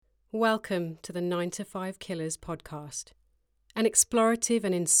Welcome to the 9 to 5 Killers podcast, an explorative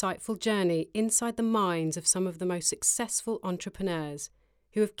and insightful journey inside the minds of some of the most successful entrepreneurs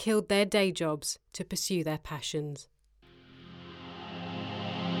who have killed their day jobs to pursue their passions.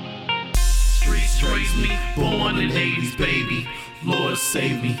 Streets raised me, born in 80s, baby. Lord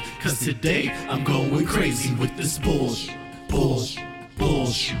save me, cause today I'm going crazy with this bullshit.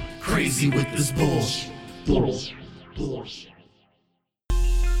 Crazy with this bullshit.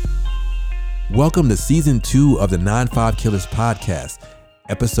 Welcome to Season 2 of the 9-5 Killers podcast,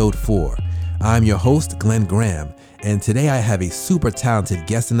 Episode 4. I'm your host, Glenn Graham, and today I have a super talented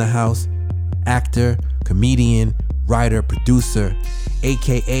guest in the house, actor, comedian, writer, producer,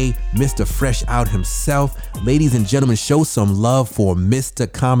 aka Mr. Fresh Out himself. Ladies and gentlemen, show some love for Mr.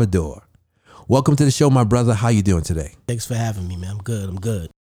 Commodore. Welcome to the show, my brother. How you doing today? Thanks for having me, man. I'm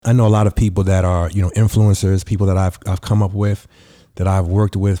good. I know a lot of people that are, influencers, people that I've come up with, that I've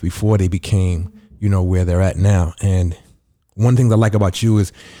worked with before they became, where they're at now. And one thing I like about you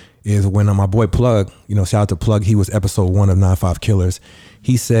is when my boy Plug, shout out to Plug, he was episode 1 of 9-5 Killers.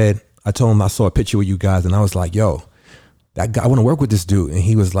 He said, I told him I saw a picture with you guys and I was like, yo, that guy, I want to work with this dude. And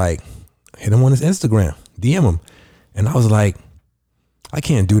he was like, hit him on his Instagram, DM him. And I was like, I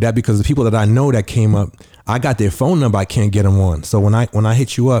can't do that because the people that I know that came up, I got their phone number, I can't get them on. So when I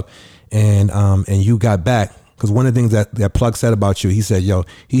hit you up and you got back, because one of the things that Plug said about you, he said, yo,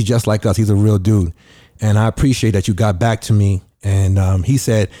 he's just like us. He's a real dude. And I appreciate that you got back to me. And he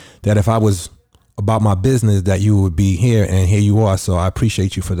said that if I was about my business, that you would be here, and here you are. So I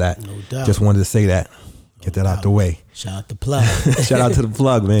appreciate you for that. No doubt. Just wanted to say that. Get that out the way. Shout out to Plug. Shout out to the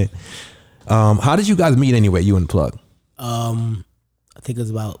Plug, man. How did you guys meet anyway, you and Plug? I think it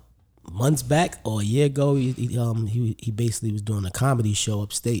was about months back or a year ago. He basically was doing a comedy show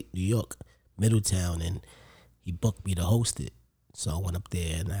upstate New York, Middletown, and he booked me to host it. So I went up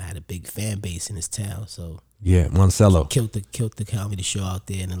there and I had a big fan base in his town. So yeah, Moncello killed the comedy show out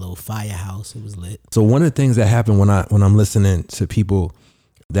there in a little firehouse. It was lit. So one of the things that happen when I'm listening to people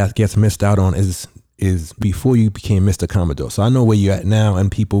that gets missed out on is before you became Mr. Commodore. So I know where you're at now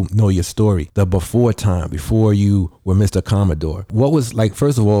and people know your story. The before time, before you were Mr. Commodore. What was like,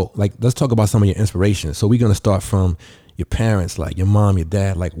 first of all, like, let's talk about some of your inspirations. So we're going to start from your parents, like your mom, your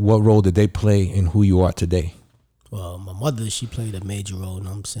dad, like what role did they play in who you are today? Well, my mother, she played a major role, you know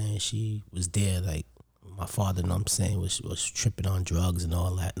what I'm saying? She was there, like, my father, you know what I'm saying, was tripping on drugs and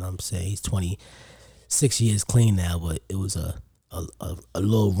all that, you know what I'm saying? He's 26 years clean now, but it was a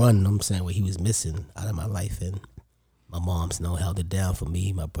little run, you know what I'm saying, where he was missing out of my life, and my mom's, held it down for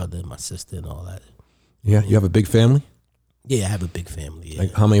me, my brother, and my sister, and all that. Yeah, you have a big family? Yeah, I have a big family, yeah.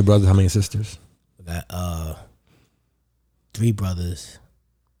 Like, how many brothers, how many sisters? I got 3 brothers,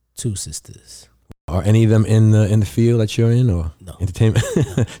 2 sisters. Are any of them in the field that you're in, or No. entertainment?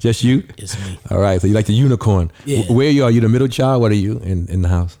 No. Just you? It's me. All right, so you like the unicorn. Yeah. Where you are you the middle child? What are you in the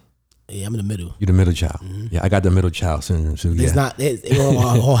house? Yeah, I'm in the middle. You're the middle child. Mm-hmm. Yeah, I got the middle child. So yeah. They don't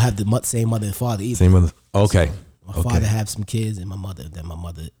all have the same mother and father either. Same mother. Okay. So my father had some kids, and my mother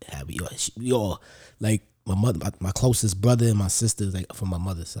had we all like my mother, my closest brother and my sister, like from my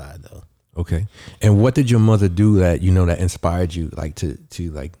mother's side though. Okay. And what did your mother do that that inspired you, like to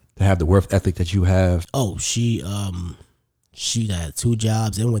have the work ethic that you have? Oh, she had 2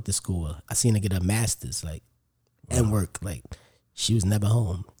 jobs and went to school. I seen her get a master's, like, and work. Like, she was never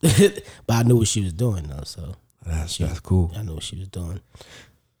home, but I knew what she was doing though. So that's cool. I knew what she was doing.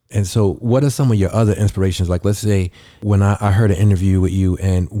 And so what are some of your other inspirations? Like, let's say when I heard an interview with you,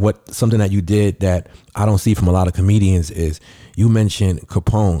 and something that you did that I don't see from a lot of comedians is you mentioned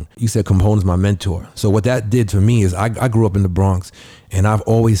Capone. You said Capone is my mentor. So what that did for me is I grew up in the Bronx, and I've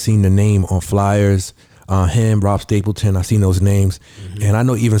always seen the name on flyers, him, Rob Stapleton. I've seen those names. Mm-hmm. And I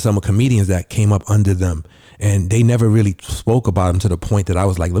know even some comedians that came up under them, and they never really spoke about him to the point that I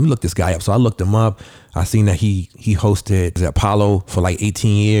was like, let me look this guy up. So I looked him up. I seen that he hosted Apollo for like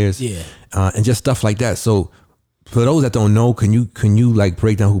 18 years. Yeah. And just stuff like that. So for those that don't know, can you like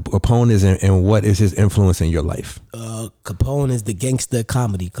break down who Capone is and what is his influence in your life? Capone is the gangster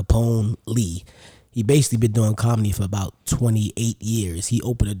comedy, Capone Lee. He basically been doing comedy for about 28 years. He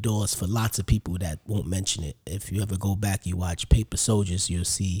opened the doors for lots of people that won't mention it. If you ever go back, you watch Paper Soldiers, you'll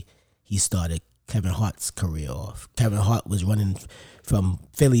see he started Kevin Hart's career off. Kevin Hart was running from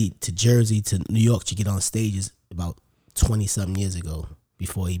Philly to Jersey to New York to get on stages about 20-something years ago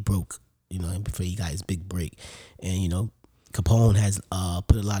before he broke, before he got his big break. And, Capone has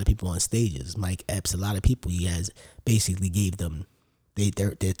put a lot of people on stages. Mike Epps, a lot of people, he has basically gave them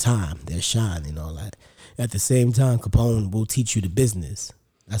their time, their shine and all that. At the same time, Capone will teach you the business.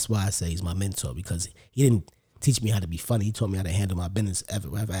 That's why I say he's my mentor, because he didn't teach me how to be funny. He taught me how to handle my business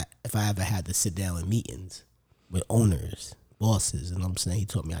if I ever had to sit down in meetings with owners, bosses, and I'm saying he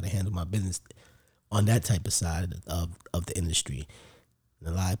taught me how to handle my business on that type of side of the industry. And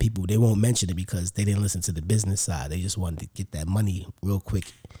a lot of people, they won't mention it because they didn't listen to the business side. They just wanted to get that money real quick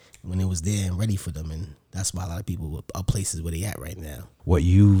when it was there and ready for them. And that's why a lot of people are places where they at right now. What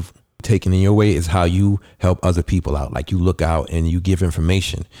you've taken in your way is how you help other people out. Like you look out and you give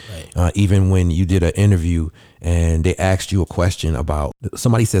information. Right. Even when you did an interview and they asked you a question about,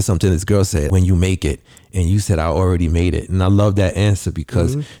 somebody said something, this girl said, when you make it, and you said, I already made it. And I love that answer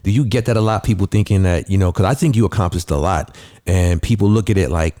because do you get that a lot? People thinking that, because I think you accomplished a lot and people look at it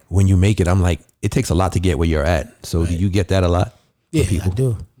like when you make it, I'm like, it takes a lot to get where you're at. So do you get that a lot? Yeah,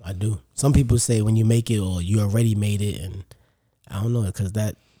 People? I do. Some people say when you make it or you already made it, and I don't know, because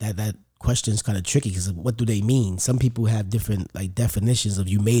that question is kind of tricky because what do they mean? Some people have different like definitions of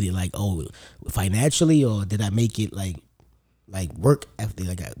you made it, like, oh, financially, or did I make it like work after,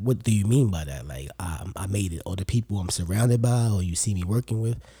 like what do you mean by that? Like I made it, or the people I'm surrounded by, or you see me working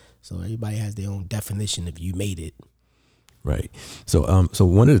with. So everybody has their own definition of you made it. Right. So so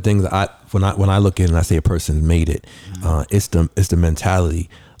one of the things when I look at it and I say a person made it, it's the mentality.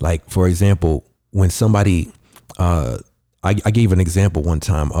 Like for example, when somebody I gave an example one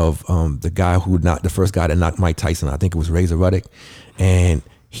time of the guy the first guy that knocked Mike Tyson. I think it was Razor Ruddock, and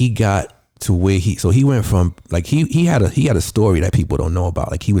he got to where he went from, like he had a story that people don't know about.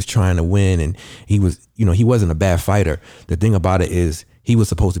 Like he was trying to win, and he was, he wasn't a bad fighter. The thing about it is he was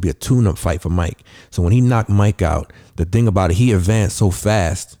supposed to be a tune-up fight for Mike. So when he knocked Mike out, the thing about it, he advanced so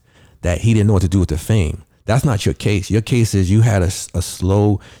fast that he didn't know what to do with the fame. That's not your case. Your case is you had a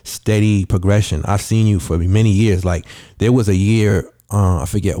slow, steady progression. I've seen you for many years. Like there was a year, I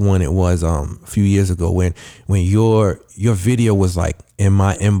forget when it was, a few years ago when your video was like in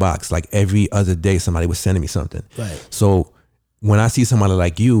my inbox, like every other day somebody was sending me something. Right. So when I see somebody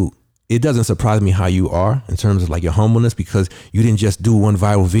like you, it doesn't surprise me how you are in terms of like your humbleness, because you didn't just do one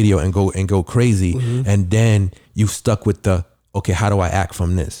viral video and go crazy, and then you stuck with okay, how do I act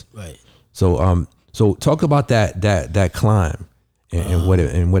from this? Right. So talk about that climb and what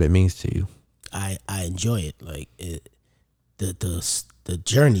it means to you. I enjoy it, like the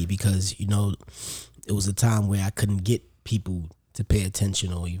journey, because it was a time where I couldn't get people to pay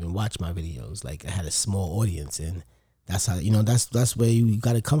attention or even watch my videos. Like I had a small audience, and that's how that's where you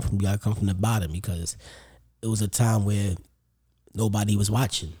got to come from. You got to come from the bottom, because it was a time where nobody was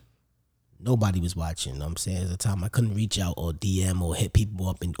watching. Nobody was watching. You know what I'm saying? It was a time I couldn't reach out or DM or hit people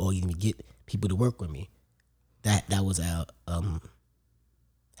up or even get people to work with me. That was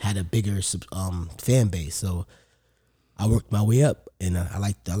had a bigger fan base. So I worked my way up, and I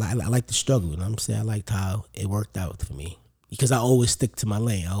like the struggle. You know what I'm saying? I liked how it worked out for me, because I always stick to my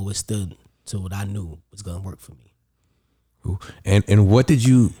lane. I always stood to what I knew was gonna work for me. And what did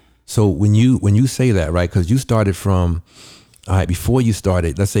you? So when you say that, right? Because you started from. All right, before you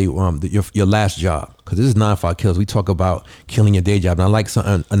started, let's say your last job, because this is 9-5 Kills. We talk about killing your day job, and I like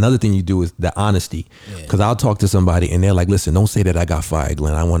another thing you do is the honesty. Because I'll talk to somebody and they're like, "Listen, don't say that I got fired,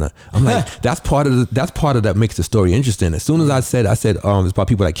 Glenn. I'm like, that's part of that makes the story interesting." As soon as I said it's about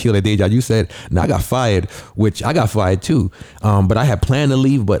people that kill their day job. You said, "No, I got fired," which I got fired too. But I had planned to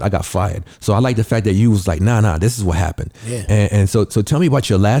leave, but I got fired. So I like the fact that you was like, "Nah, this is what happened." Yeah. And so tell me about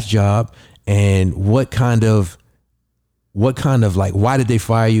your last job and what kind of like, why did they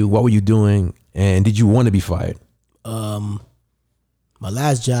fire you? What were you doing? And did you want to be fired? My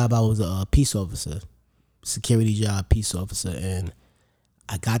last job, I was a peace officer, security job, peace officer. And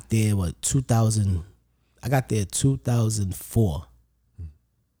I got there, 2004.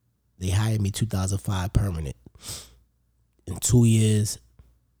 They hired me 2005 permanent. In 2 years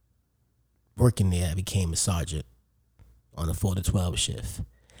working there, I became a sergeant on a 4 to 12 shift.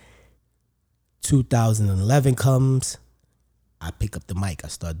 2011 comes. I pick up the mic. I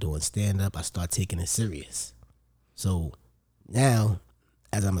start doing stand-up. I start taking it serious. So now,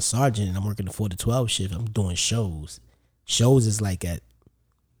 as I'm a sergeant and I'm working the 4 to 12 shift, I'm doing shows. Shows is like at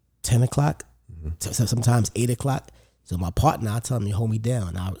 10 o'clock, sometimes 8 o'clock. So my partner, I tell him, you hold me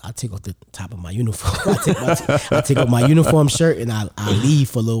down. I take off the top of my uniform. I take off my uniform shirt, and I leave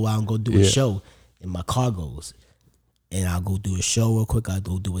for a little while and go do a show in my cargos. And I'll go do a show real quick. I'll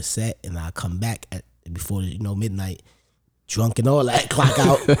go do a set, and I'll come back before midnight, drunk and all that, clock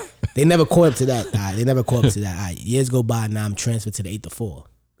out. They never caught up to that. They never caught up to that. Years go by, now I'm transferred to the 8 to 4,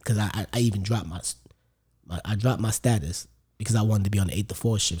 because I even dropped my status because I wanted to be on the 8 to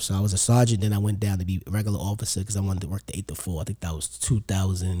 4 shift. So I was a sergeant, then I went down to be a regular officer because I wanted to work the 8 to 4. I think that was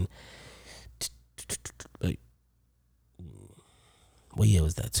 2000. What year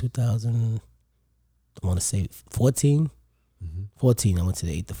was that? 2000. I want to say 14. 14, I went to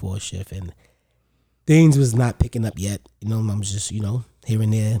the 8 to 4 shift, and things was not picking up yet. I was just, here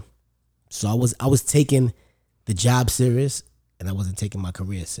and there. So I was taking the job serious, and I wasn't taking my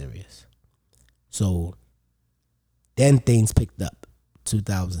career serious. So then things picked up.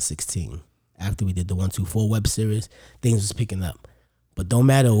 2016, after we did the 124 web series, things was picking up. But don't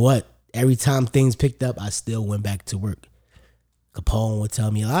matter what, every time things picked up, I still went back to work. Capone would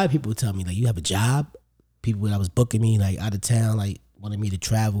tell me, a lot of people would tell me, like, you have a job? People that was booking me, like, out of town, like, wanted me to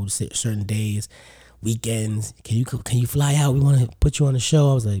travel certain days, weekends. Can you fly out? We want to put you on the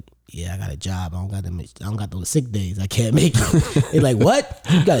show. I was like, yeah, I got a job. I don't got those sick days. I can't make it. They're like, what?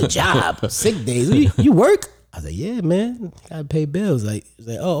 You got a job? Sick days? You work? I was like, yeah, man. Gotta pay bills. Like, it's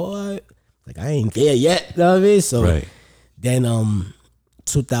like, oh, all right. Like, I ain't there yet. You know what I mean? So Right. then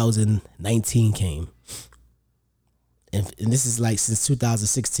 2019 came. And this is like since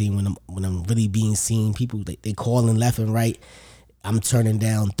 2016 when I'm really being seen. People they calling left and right. I'm turning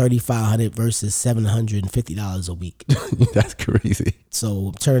down $3,500 versus $750 a week. That's crazy. So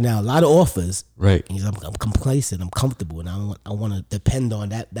I'm turning down a lot of offers. Right. Because I'm complacent. I'm comfortable, and I want to depend on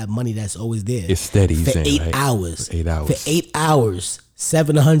that money that's always there. It's steady. For saying, 8 right? hours. For 8 hours. For 8 hours,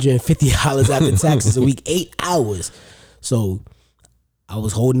 $750 after taxes a week. 8 hours. So I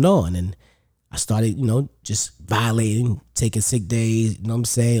was holding on, and I started, just violating, taking sick days. You know what I'm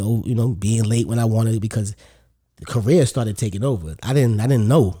saying? Oh, being late when I wanted, because the career started taking over. I didn't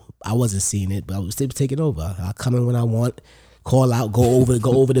know. I wasn't seeing it, but I was still taking over. I come in when I want, call out, go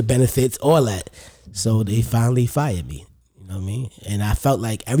over the benefits, all that. So they finally fired me. You know what I mean? And I felt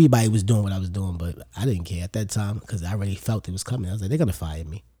like everybody was doing what I was doing, but I didn't care at that time because I already felt it was coming. I was like, they're gonna fire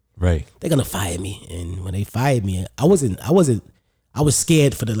me. Right. They're gonna fire me. And when they fired me, I was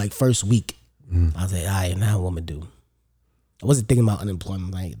scared for the first week. I was like, all right, now what I'm gonna do? I wasn't thinking about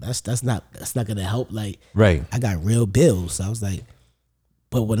unemployment. Like, that's not gonna help. Like, Right. I got real bills. So I was like,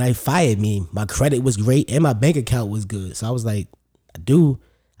 but when they fired me, my credit was great and my bank account was good. So I was like,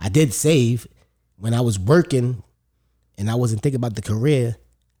 I did save. When I was working and I wasn't thinking about the career,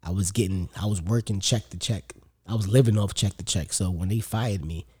 I was working check to check. I was living off check to check. So when they fired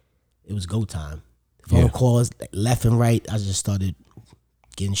me, it was go time. Phone calls left and right. I just started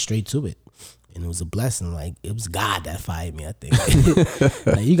getting straight to it. And it was a blessing. Like, it was God that fired me, I think.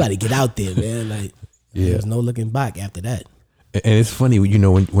 Like, you got to get out there, man. Like, there was no looking back after that. And it's funny,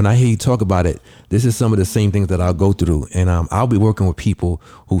 when I hear you talk about it, this is some of the same things that I'll go through. And I'll be working with people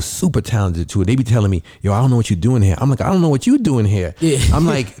who's super talented too. They be telling me, yo, I don't know what you're doing here. I'm like, I don't know what you're doing here. Yeah. I'm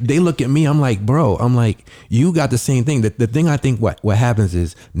like, they look at me, I'm like, bro, you got the same thing. The thing I think what happens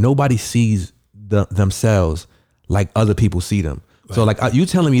is nobody sees themselves like other people see them. Right. So like you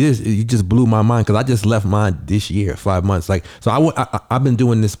telling me this, you just blew my mind, because I just left mine this year, 5 months. Like, so I've been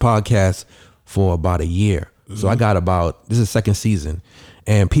doing this podcast for about a year. So I got this is second season,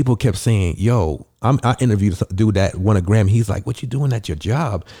 and people kept saying, yo, I interviewed a dude that won a Grammy. He's like, what you doing at your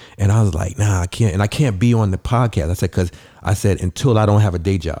job? And I was like, nah, I can't. And I can't be on the podcast. I said, until I don't have a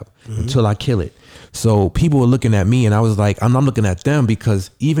day job, until I kill it. So people were looking at me, and I was like, I'm looking at them, because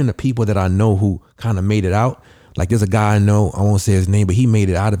even the people that I know who kind of made it out, like there's a guy I know, I won't say his name, but he made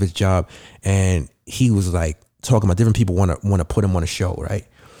it out of his job, and he was like talking about different people want to put him on a show, right?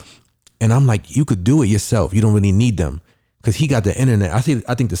 And I'm like, you could do it yourself. You don't really need them, because he got the internet. I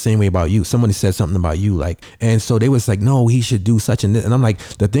think the same way about you. Somebody said something about you, like, and so they was like, no, he should do such and this. And I'm like,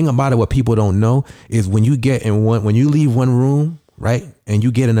 the thing about it, what people don't know is when you leave one room, right, and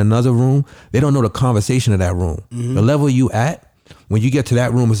you get in another room, they don't know the conversation of that room. The level you at, when you get to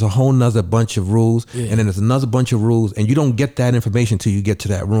that room, it's a whole nother bunch of rules, and then there's another bunch of rules, and you don't get that information till you get to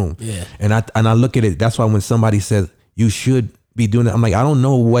that room. Yeah. And I look at it. That's why when somebody says you should be doing it, I'm like, I don't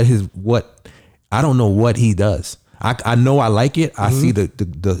know I don't know what he does. I know I like it. I see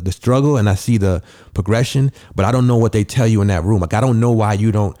the struggle, and I see the progression, but I don't know what they tell you in that room. Like, I don't know why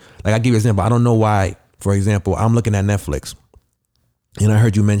you don't, like, I give you an example. I don't know why, for example, I'm looking at Netflix, and I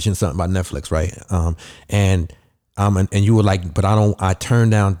heard you mention something about Netflix, right? And you were like, but I turn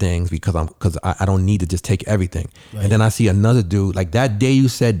down things because I don't need to just take everything. Right. And then I see another dude, like that day you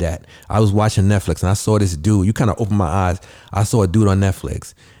said that, I was watching Netflix and I saw this dude, you kind of opened my eyes. I saw a dude on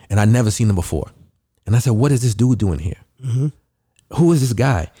Netflix and I'd never seen him before. And I said, what is this dude doing here? Who is this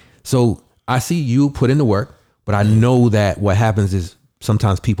guy? So I see you put in the work, but I know that what happens is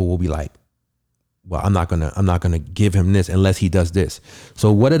sometimes people will be like, well, I'm not gonna give him this unless he does this.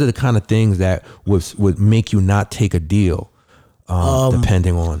 So what are the kind of things that would make you not take a deal,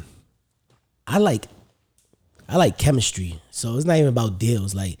 depending on? I like chemistry, so it's not even about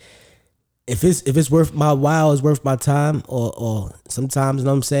deals. Like, if it's worth my while, it's worth my time, or sometimes, you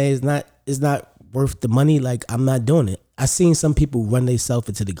know what I'm saying, it's not worth the money, like I'm not doing it. I seen some people run themselves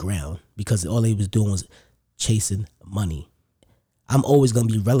into the ground because all they was doing was chasing money. I'm always gonna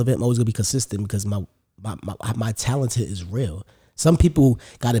be relevant. I'm always gonna be consistent because my talent is real. Some people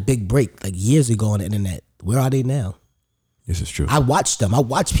got a big break like years ago on the internet. Where are they now? This is true. I watched them. I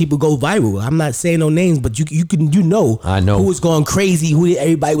watched people go viral. I'm not saying no names, but you know I know who was going crazy, who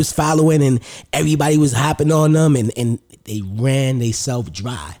everybody was following, and everybody was hopping on them, and they ran themselves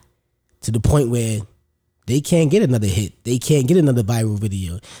dry to the point where they can't get another hit. They can't get another viral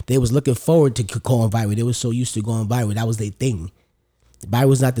video. They was looking forward to going viral. They were so used to going viral. That was their thing.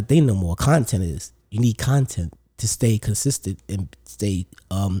 Viral's not the thing no more. Content is. You need content to stay consistent and stay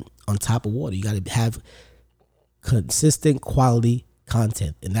on top of water. You got to have consistent quality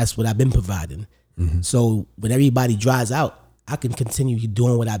content, and that's what I've been providing. So when everybody dries out, I can continue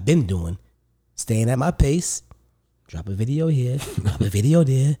doing what I've been doing, staying at my pace. Drop a video here, drop a video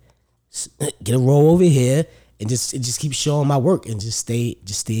there, get a roll over here, and just keep showing my work and just stay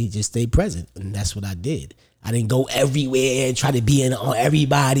present. And that's what I did. I didn't go everywhere and try to be on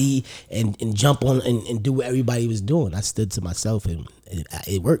everybody and jump on and do what everybody was doing. I stood to myself, and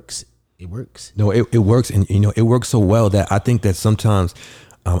it works. It works. No, it works, and it works so well that I think that sometimes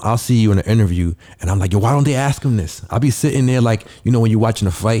I'll see you in an interview and I'm like, yo, why don't they ask him this? I'll be sitting there like, when you're watching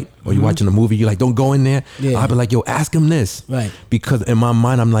a fight or you're watching a movie, you're like, don't go in there. Yeah. I'll be like, yo, ask him this. Right. Because in my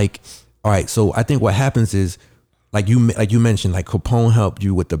mind, I'm like, all right, so I think what happens is, like you mentioned, like Capone helped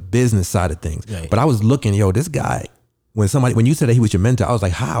you with the business side of things. Right. But I was looking, yo, this guy, when you said that he was your mentor, I was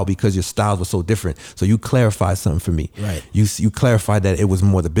like, how? Because your styles were so different. So you clarified something for me. Right. You clarified that it was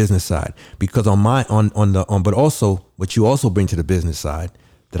more the business side. Because but also what you also bring to the business side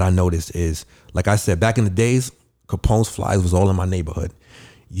that I noticed is, like I said, back in the days, Capone's flies was all in my neighborhood.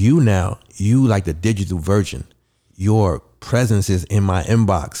 You like the digital version. Your presence is in my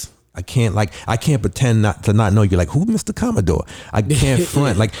inbox. I can't pretend to not know you. Like, who Mr. Commodore? I can't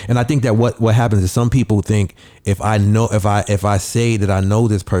front. Like, and I think that what happens is some people think if I say that I know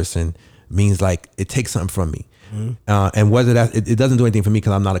this person means like it takes something from me. And whether that it doesn't do anything for me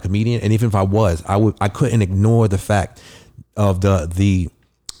because I'm not a comedian. And even if I was, I couldn't ignore the fact of the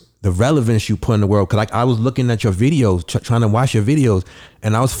relevance you put in the world. Cause like I was looking at your videos, trying to watch your videos,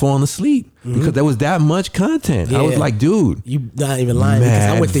 and I was falling asleep because there was that much content. Yeah. I was like, dude, you not even lying. Because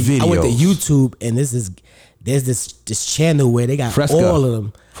I went to YouTube, and there's this channel where they got Fresca. all of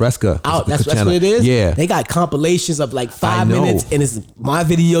them. Fresca. That's what it is? Yeah. They got compilations of like 5 minutes, and it's my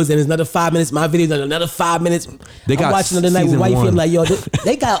videos, and it's another 5 minutes, my videos, and another 5 minutes. I'm watching the other night with wifey. I'm like, yo,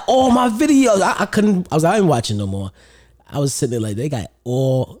 they got all my videos. I ain't watching no more. I was sitting there like, they got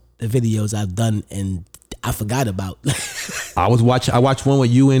all the videos I've done and I forgot about. I watched one with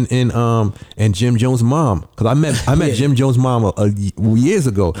you and Jim Jones' mom, because I met Jim Jones' mom years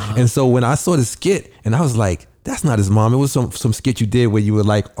ago, and so when I saw the skit and I was like, that's not his mom. It was some skit you did where you were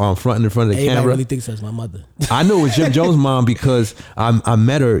like in front of the Everybody camera. Really thinks that's my mother. I know it was Jim Jones' mom because I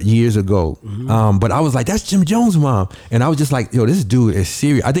met her years ago. But I was like, that's Jim Jones' mom. And I was just like, yo, this dude is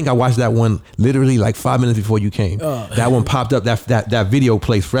serious. I think I watched that one literally like 5 minutes before you came. That one popped up, that video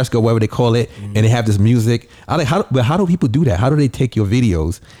place, Fresco, whatever they call it, and they have this music. How do people do that? How do they take your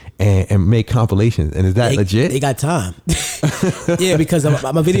videos and make compilations? And is that legit? They got time. Yeah, because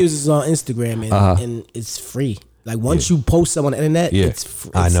my videos is on Instagram and it's free. Like once you post something on the internet, it's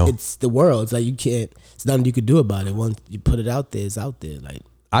I know. It's the world. It's like it's nothing you could do about it. Once you put it out there, it's out there. Like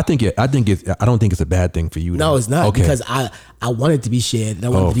I don't think it's a bad thing for you. No, it's not, because I want it to be shared and I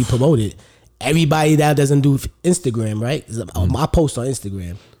want it to be promoted. Everybody that doesn't do Instagram, right? I post on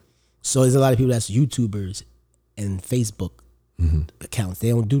Instagram. So there's a lot of people that's YouTubers and Facebook accounts. They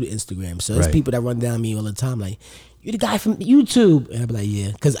don't do the Instagram. So there's people that run down me all the time like, you the guy from YouTube. And I be like,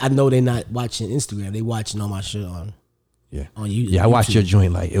 yeah. Because I know they're not watching Instagram. They watching all my shit on YouTube. Yeah, I watched your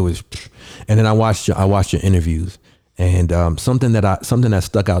joint, like it was, and then I watched your interviews, and something that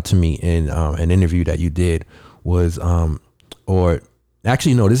stuck out to me in an interview that you did was or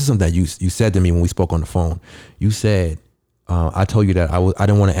actually no, this is something that you said to me when we spoke on the phone. You said, I told you that I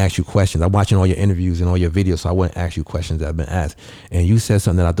didn't want to ask you questions. I'm watching all your interviews and all your videos, so I wouldn't ask you questions that have been asked. And you said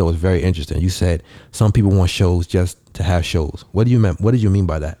something that I thought was very interesting. You said some people want shows just to have shows. What did you mean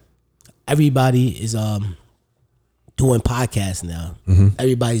by that? Everybody is doing podcasts now.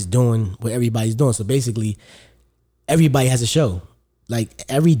 Everybody's doing what everybody's doing. So basically, everybody has a show. Like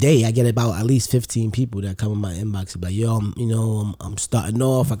every day, I get about at least 15 people that come in my inbox and be like, yo, I'm starting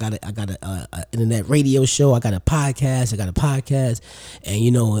off. I got a internet radio show. I got a podcast.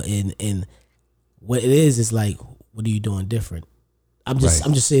 And what it is like, what are you doing different? I'm just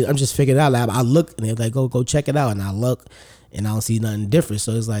figuring it out. Like, I look and they're like, go check it out. And I look and I don't see nothing different.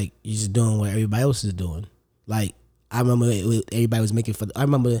 So it's like you're just doing what everybody else is doing. Like I remember everybody was making fun. I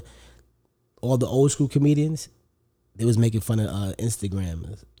remember all the old school comedians. They was making fun of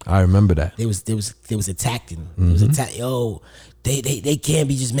Instagram. I remember that. They was attacking. They was attack. Yo, they can't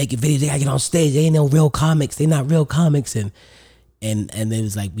be just making videos. They gotta get on stage. They ain't no real comics. They not real comics. And it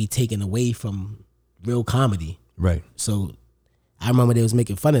was like we taken away from real comedy. Right. So I remember they was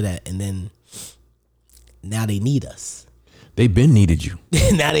making fun of that, and then now they need us. They been needed you.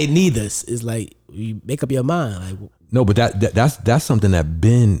 Now they need us. It's like you make up your mind. Like no, but that's something that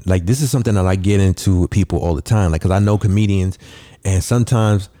been like, this is something that I get into with people all the time. Like, cause I know comedians, and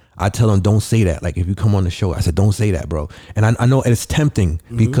sometimes I tell them, don't say that. Like if you come on the show, I said, don't say that, bro. And I know it's tempting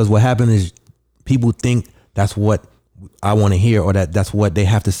because what happened is people think that's what I want to hear, or that's what they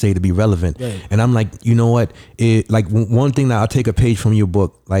have to say to be relevant. Right. And I'm like, you know what? Like one thing that I'll take a page from your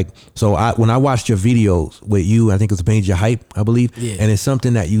book. Like, so when I watched your videos with you, I think it was Major Hype, I believe. Yeah. And it's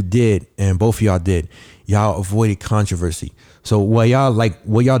something that you did, and both of y'all did. Y'all avoided controversy. So what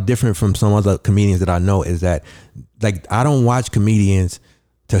y'all different from some other comedians that I know is that, like, I don't watch comedians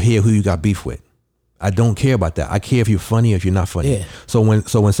to hear who you got beef with. I don't care about that. I care if you're funny or if you're not funny. Yeah. So when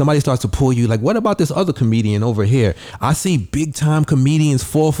somebody starts to pull you, like, what about this other comedian over here? I see big time comedians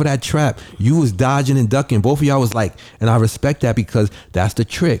fall for that trap. You was dodging and ducking. Both of y'all was like, and I respect that because that's the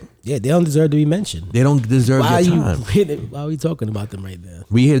trick. Yeah, they don't deserve to be mentioned. They don't deserve your time. Why are we talking about them right now?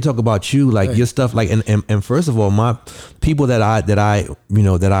 We here to talk about you, like your stuff, like and first of all, my people that's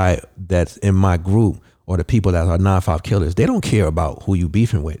in my group, or the people that are 9-5 killers, they don't care about who you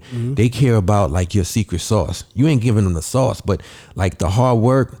beefing with. They care about like your secret sauce. You ain't giving them the sauce, but like the hard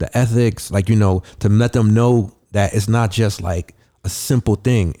work, the ethics, like, you know, to let them know that it's not just like a simple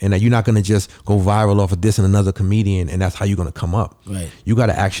thing, and that you're not gonna just go viral off of this and another comedian, and that's how you're gonna come up. Right. You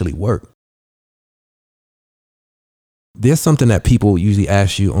gotta actually work. There's something that people usually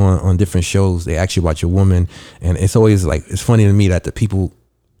ask you on different shows. They ask you about your woman, and it's always like, it's funny to me that the people,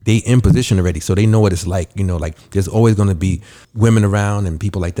 they in position already, so they know what it's like. You know, like there's always going to be women around and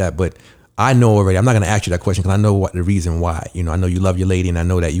people like that. But I know already, I'm not going to ask you that question because I know what the reason why. You know, I know you love your lady, and I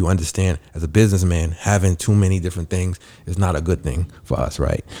know that you understand as a businessman, having too many different things is not a good thing for us,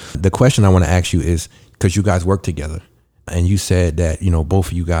 right? The question I want to ask you is, because you guys work together, and you said that, you know, both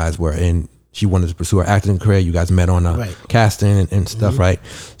of you guys were in, she wanted to pursue her acting career. You guys met on a casting and stuff, right?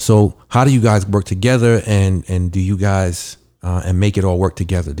 So how do you guys work together, and do you guys and make it all work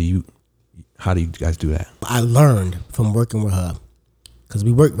together? How do you guys do that? I learned from working with her, because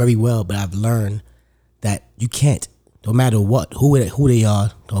we work very well, but I've learned that you can't, no matter what, who they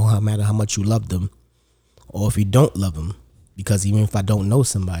are, no matter how much you love them, or if you don't love them, because even if I don't know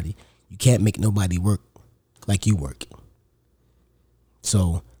somebody, you can't make nobody work like you work.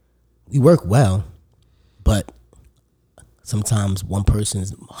 So we work well, but sometimes one person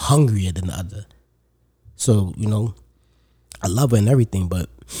is hungrier than the other. So, you know, I love her and everything, but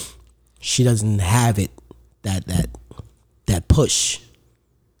she doesn't have it, that push.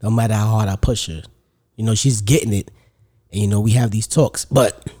 No matter how hard I push her, you know, she's getting it, and you know, we have these talks.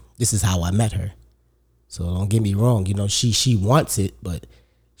 But this is how I met her, so don't get me wrong. You know, she wants it, but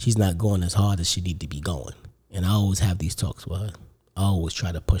she's not going as hard as she need to be going. And I always have these talks with her. I always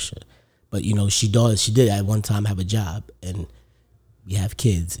try to push her, but you know, she did at one time have a job, and we have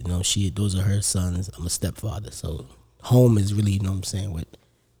kids. You know, those are her sons. I'm a stepfather, so home is really, you know what I'm saying, what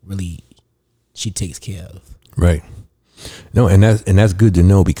really she takes care of. Right. No, and that's good to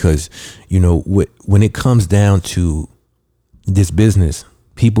know, because, you know, when it comes down to this business,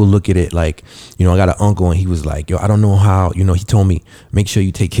 people look at it like, you know, I got an uncle, and he was like, yo, I don't know how, you know, he told me, make sure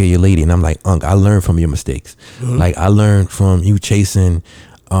you take care of your lady. And I'm like, Unc, I learned from your mistakes. Like, I learned from you chasing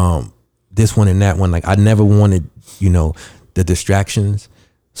this one and that one. Like, I never wanted, you know, the distractions.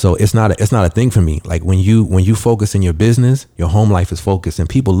 So it's not a thing for me. Like when you focus in your business, your home life is focused, and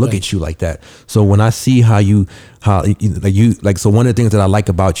people look at you like that. So when I see how so one of the things that I like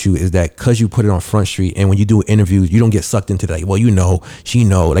about you is that, cause you put it on Front Street, and when you do interviews, you don't get sucked into that. Well, you know, she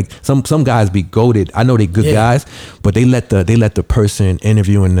know, like some guys be goated. I know they good guys, but they let the person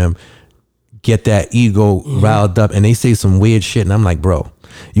interviewing them get that ego riled up, and they say some weird shit. And I'm like, bro,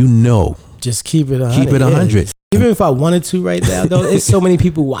 you know, just keep it 100. Keep it 100. Yeah. Even if I wanted to right now, though, there's so many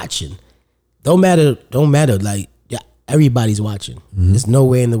people watching. Don't matter. Like, yeah, everybody's watching. There's no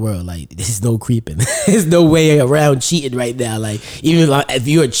way in the world. Like, there's no creeping. There's no way around cheating right now. Like, even if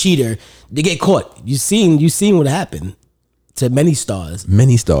you're a cheater, they get caught. You seen what happened to many stars.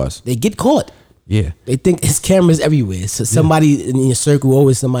 Many stars. They get caught. Yeah. They think there's cameras everywhere. So somebody in your circle,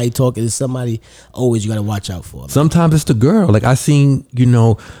 always somebody talking, there's somebody always you gotta watch out for. Sometimes it's the girl. Like, I seen, you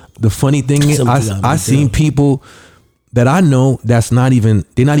know, the funny thing is, I seen people that I know they're not even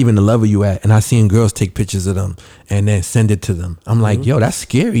the level you at, and I seen girls take pictures of them and then send it to them. I'm like, yo, that's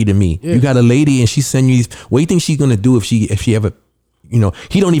scary to me. Yeah. You got a lady and she send you these. What do you think she's gonna do if she ever,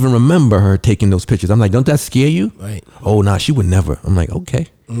 he don't even remember her taking those pictures. I'm like, don't that scare you? Right. Oh, nah, she would never. I'm like, okay,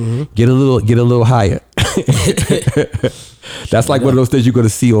 get a little higher. That's like one of those things you're gonna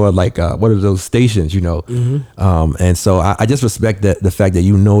see on like one of those stations, and so I just respect the fact that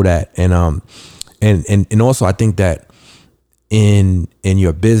you know that, and also I think that in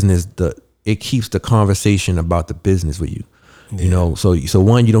your business, it keeps the conversation about the business with you. So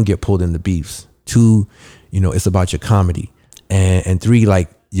one, you don't get pulled into beefs. Two, it's about your comedy, and three, like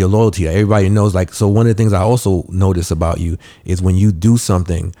your loyalty. Everybody knows. Like, so one of the things I also notice about you is when you do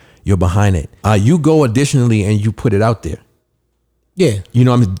something, you're behind it. You go additionally and you put it out there. Yeah.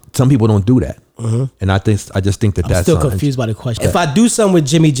 Some people don't do that. And I just think that's still confused by the question. If I do something with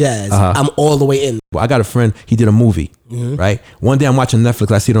Jimmy Jazz, I'm all the way in. Well, I got a friend, he did a movie, right? One day I'm watching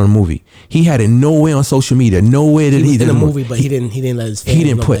Netflix, I see it on a movie. He had it nowhere on social media, nowhere that he did a movie, but he didn't let his fans he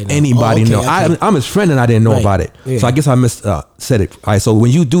didn't put anybody know. Okay. I'm his friend and I didn't know about it. Yeah. So I guess I said it. All right, so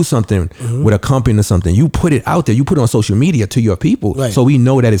when you do something with a company or something, you put it out there, you put it on social media to your people, right, so we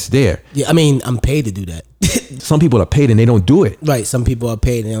know that it's there. Yeah, I mean, I'm paid to do that. Some people are paid and they don't do it. Right, some people are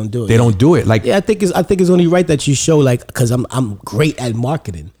paid and they don't do it. They don't do it. Like, yeah, I think it's only right that you show, like, because I'm great at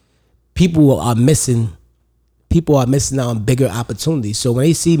marketing. People are missing out on bigger opportunities. So when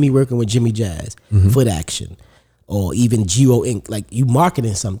they see me working with Jimmy Jazz, Foot Action, or even Geo Inc., like, you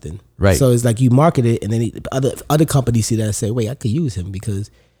marketing something. Right. So it's like you market it, and then other companies see that and say, wait, I could use him because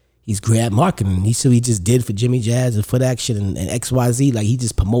he's great at marketing. He just did for Jimmy Jazz and Foot Action and XYZ. Like, he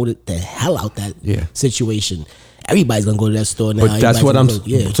just promoted the hell out that situation. Everybody's gonna go to that store now. But that's what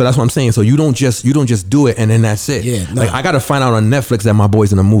So that's what I'm saying. So you don't just do it and then that's it. Yeah, nah. Like, I got to find out on Netflix that my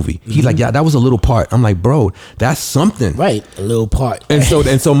boy's in a movie. He's like, yeah, that was a little part. I'm like, bro, that's something. Right, a little part. And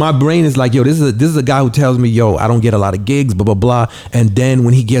so my brain is like, yo, this is a guy who tells me, yo, I don't get a lot of gigs, blah blah blah. And then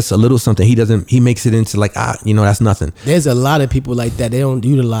when he gets a little something, he makes it into like, that's nothing. There's a lot of people like that. They don't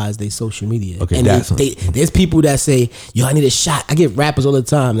utilize their social media. Okay, and there's people that say, yo, I need a shot. I get rappers all the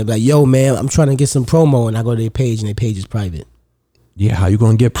time. They're like, yo, man, I'm trying to get some promo, and I go to their page, and their page is private. Yeah, how you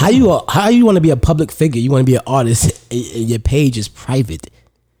gonna get promo? How you want to be a public figure? You want to be an artist, and your page is private.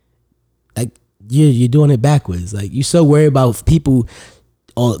 Like, you're doing it backwards. Like, you so worried about people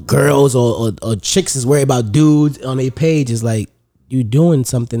or girls or chicks is worried about dudes on their page. Is like, you're doing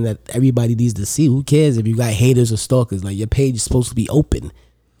something that everybody needs to see. Who cares if you got haters or stalkers? Like, your page is supposed to be open.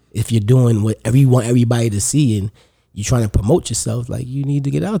 If you're doing what you want everybody to see and you're trying to promote yourself, like, you need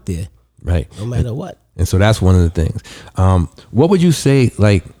to get out there. Right. No matter what. And so that's one of the things. What would you say,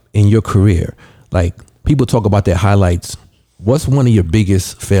 like, in your career, like, people talk about their highlights. What's one of your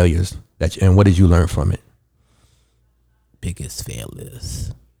biggest failures and what did you learn from it? Biggest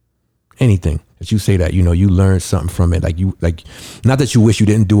failures. Anything that you say that, you learned something from it. Like, not that you wish you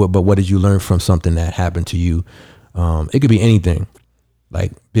didn't do it, but what did you learn from something that happened to you? It could be anything,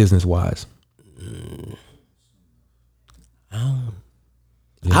 like, business wise.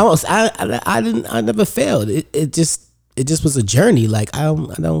 I never failed. It just was a journey. Like, I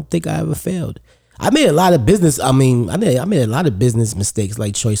don't think I ever failed. I made a lot of business. I made a lot of business mistakes,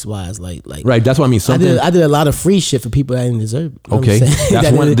 like choice wise, like right. That's what I mean. I did a lot of free shit for people that I didn't deserve. Okay,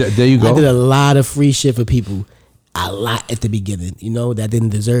 that's one. There you go. I did a lot of free shit for people, a lot at the beginning. That didn't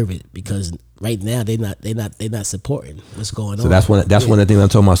deserve it, because right now they're not supporting what's going on. So that's one of the things I'm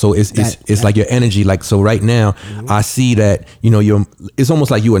talking about. So it's like your energy. Like, so right now, I see that it's almost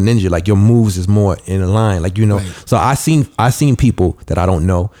like you a ninja. Like, your moves is more in a line. Like, right. So I seen people that I don't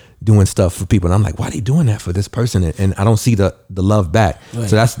know doing stuff for people, and I'm like, why are they doing that for this person? And I don't see the love back. Right.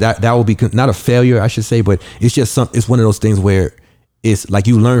 So that will be not a failure, I should say, but it's just it's one of those things where it's like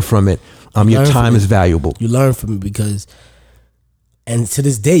you learn from it. Your time is valuable. You learn from it because, and to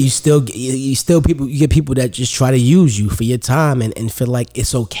this day, you get people that just try to use you for your time and feel like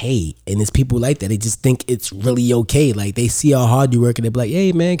it's okay. And it's people like that. They just think it's really okay. Like, they see how hard you work and they be like,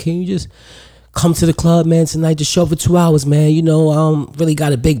 hey man, can you just come to the club, man, tonight? Just show up for 2 hours, man. Really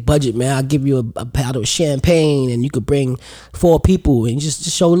got a big budget, man. I'll give you a bottle of champagne and you could bring 4 people and just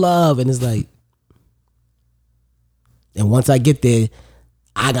show love. And it's like, and once I get there,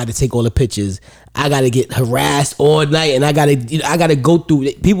 I got to take all the pictures. I got to get harassed all night, and I got to go through.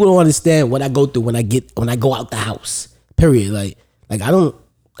 People don't understand what I go through when I go out the house. Period. Like I don't.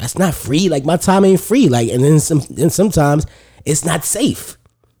 That's not free. Like, my time ain't free. Like, and then sometimes it's not safe.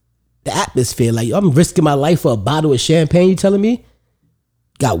 The atmosphere, like, I'm risking my life for a bottle of champagne. You telling me?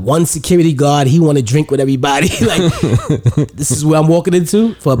 Got one security guard. He want to drink with everybody. Like, this is where I'm walking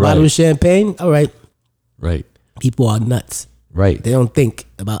into for a bottle of champagne. All right. Right. People are nuts. Right. They don't think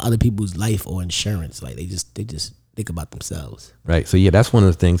about other people's life or insurance. Like they just think about themselves. Right. So yeah, that's one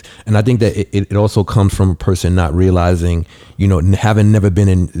of the things. And I think that it also comes from a person not realizing, having never been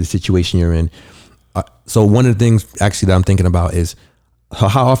in the situation you're in. So one of the things actually that I'm thinking about is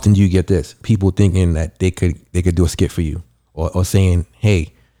how often do you get this? People thinking that they could do a skit for you or saying,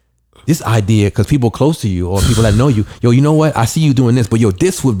 hey, this idea, because people close to you or people that know you, yo, you know what? I see you doing this, but yo,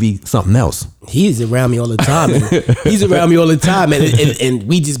 this would be something else. He's around me all the time. And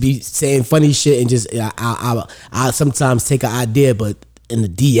we just be saying funny shit and just I sometimes take an idea, but in the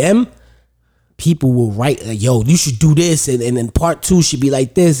DM, people will write like, yo, you should do this, and then part 2 should be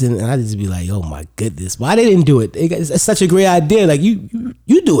like this, and I just be like, oh my goodness, why they didn't do it? It's such a great idea. Like you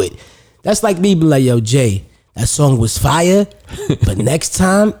do it. That's like me being like, yo, Jay, that song was fire, but next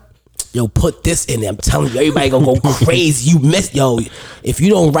time, yo, put this in there. I'm telling you, everybody gonna go crazy. If you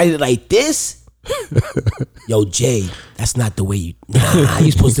don't write it like this, yo, Jay, that's not the way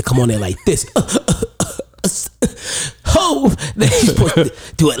you supposed to come on there like this. You're supposed to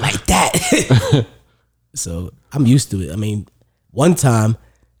do it like that. So I'm used to it. I mean, one time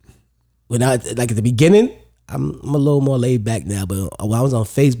when at the beginning, I'm a little more laid back now, but when I was on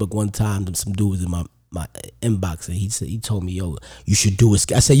Facebook one time, some dude was in my inbox and he told me, yo, you should do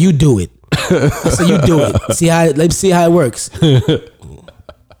it. I said, you do it. You do it. Let's see how it works.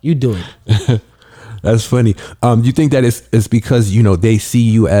 You do it. That's funny. You think that it's because they see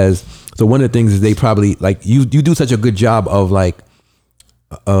you as, so one of the things is they probably like you do such a good job of like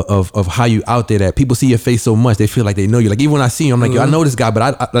of how you out there that people see your face so much they feel like they know you. Like even when I see you, I'm like, yo, I know this guy, but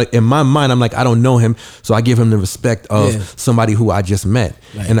I like in my mind I'm like, I don't know him, so I give him the respect of somebody who I just met.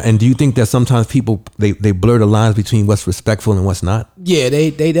 Right. And do you think that sometimes people they blur the lines between what's respectful and what's not? Yeah,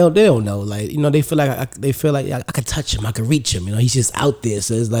 they don't know. Like they feel like I could touch him, I could reach him. He's just out there,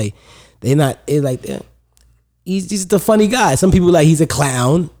 so it's like he's just the funny guy. Some people like he's a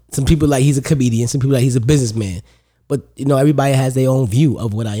clown. Some people like he's a comedian. Some people like he's a businessman. But, everybody has their own view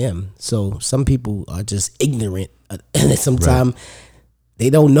of what I am. So some people are just ignorant. And sometimes they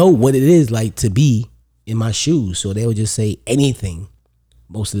don't know what it is like to be in my shoes. So they'll just say anything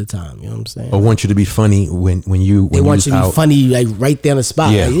most of the time. You know what I'm saying? Or want you to be funny when you want you to be funny like right there on the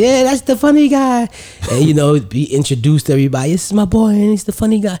spot. Yeah. Like, yeah, that's the funny guy. And, be introduced to everybody. This is my boy and he's the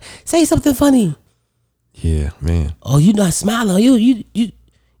funny guy. Say something funny. Yeah, man. Oh, you not smiling.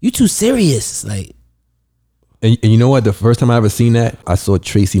 You too serious. Like. And you know what? The first time I ever seen that, I saw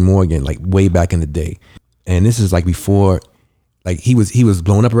Tracy Morgan like way back in the day, and this is like before, like he was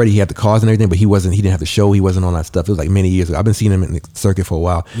blown up already. He had the cars and everything, but he didn't have the show. He wasn't on that stuff. It was like many years ago. I've been seeing him in the circuit for a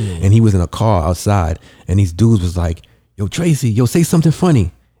while, and he was in a car outside, and these dudes was like, "Yo, Tracy, yo, say something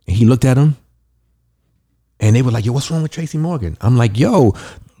funny," and he looked at him, and they were like, "Yo, what's wrong with Tracy Morgan?" I'm like, "Yo."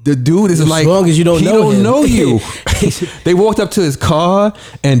 The dude is like, as long as you don't know you. They walked up to his car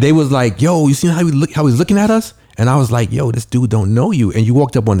and they was like, yo, you seen how he's looking at us? And I was like, yo, this dude don't know you. And you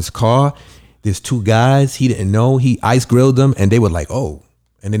walked up on his car. There's 2 guys he didn't know. He ice grilled them and they were like, oh.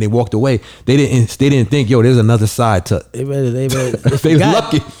 And then they walked away. They didn't think, yo, there's another side to. They was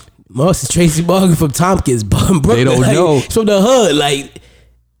lucky. Most is Tracy Morgan from Tompkins, Brooklyn. They don't know. From the hood, like.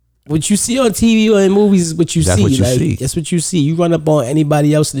 What you see on TV or in movies is what you see. That's what you see. You run up on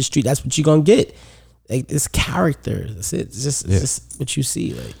anybody else in the street, that's what you're gonna get. Like this character. That's it. It's just what you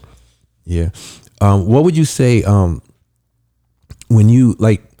see. Like, yeah. What would you say when you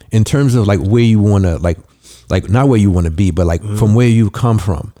like in terms of like where you wanna like not where you wanna be, but like from where you come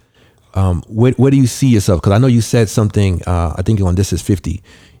from? Where do you see yourself? Because I know you said something. I think on This Is 50.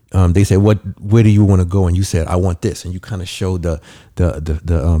 They said, where do you want to go? And you said, I want this. And you kind of showed the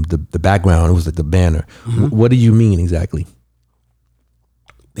background. It was like the banner. Mm-hmm. What do you mean exactly?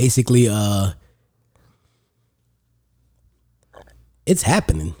 Basically, it's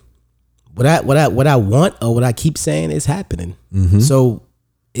happening. What I want or what I keep saying is happening. Mm-hmm. So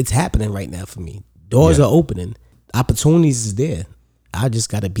it's happening right now for me. Doors are opening. Opportunities is there. I just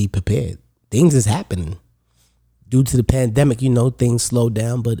got to be prepared. Things is happening. Due to the pandemic, things slowed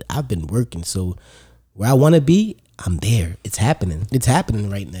down, but I've been working. So where I want to be, I'm there. It's happening. It's happening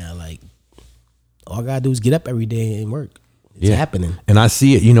right now. Like, all I got to do is get up every day and work. It's happening. And I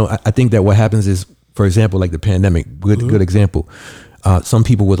see it. I think that what happens is, for example, like the pandemic, good example. Some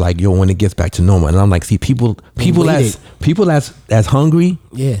people was like, yo, when it gets back to normal. And I'm like, see, people that's hungry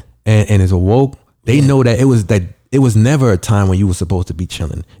and is awoke, they know that it was never a time when you were supposed to be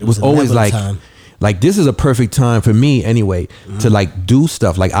chilling. It was always like, this is a perfect time for me anyway to like do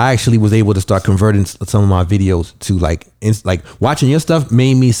stuff. Like I actually was able to start converting some of my videos to like watching your stuff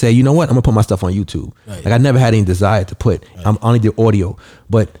made me say, you know what, I'm gonna put my stuff on YouTube. Right. Like I never had any desire to put, I'm only the audio,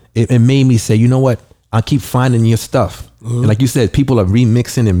 but it made me say, you know what, I keep finding your stuff. And like you said, people are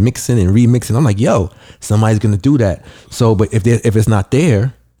remixing and mixing and remixing. I'm like, yo, somebody's gonna do that. So, but if it's not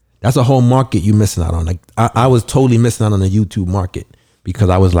there, that's a whole market you missing out on. Like I was totally missing out on the YouTube market because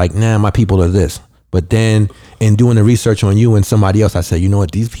I was like, nah, my people are this. But then in doing the research on you and somebody else, I said, you know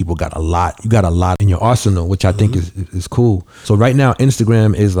what, these people got a lot. You got a lot in your arsenal, which I think is cool. So right now,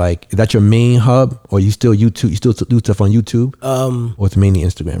 Instagram is that your main hub, or you still YouTube? You still do stuff on YouTube? Or it's mainly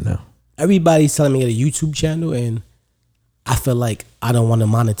Instagram now? Everybody's telling me to get a YouTube channel, and I feel like I don't want to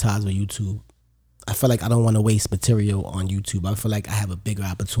monetize with YouTube. I feel like I don't want to waste material on YouTube. I feel like I have a bigger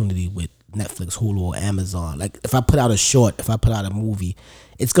opportunity with Netflix, Hulu, or Amazon. Like if I put out a short, if I put out a movie,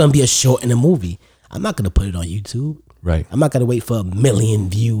 it's going to be a short and a movie. I'm not going to put it on YouTube. Right. I'm not going to wait for 1 million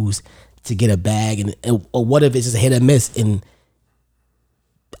views to get a bag. Or what if it's just a hit or miss and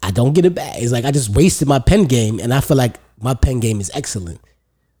I don't get a bag? It's like I just wasted my pen game, and I feel like my pen game is excellent.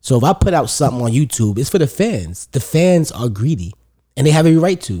 So if I put out something on YouTube, it's for the fans. The fans are greedy, and they have every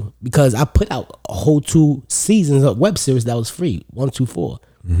right to, because I put out a whole 2 seasons of web series that was free, 1, 2, 4.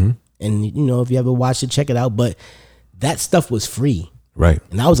 And you know, if you ever watched it, check it out. But that stuff was free. Right.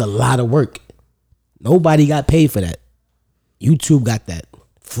 And that was a lot of work. Nobody got paid for that. YouTube got that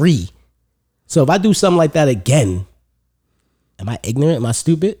free. So if I do something like that again, am I ignorant? Am I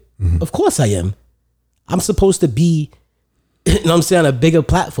stupid? Of course I am. I'm supposed to be, you know what I'm saying, on a bigger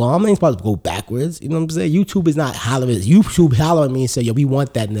platform. I ain't supposed to go backwards. You know what I'm saying? YouTube is not hollering. YouTube hollering at me and say, yo, we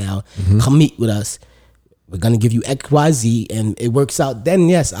want that now. Come meet with us. We're going to give you XYZ, and it works out. Then,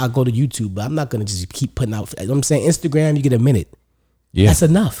 yes, I'll go to YouTube, but I'm not going to just keep putting out. You know what I'm saying? Instagram, you get a minute. Yeah. That's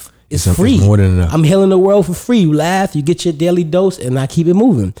enough. It's free. It's more than enough. I'm healing the world for free. You laugh, you get your daily dose, and I keep it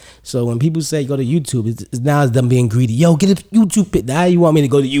moving. So when people say go to YouTube, it's them being greedy. Yo, get a YouTube pit. Now you want me to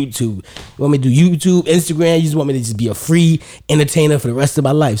go to YouTube. You want me to do YouTube, Instagram. You just want me to just be a free entertainer for the rest of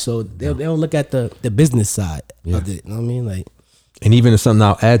my life. So they don't look at the business side of it. You know what I mean? Like, and even if something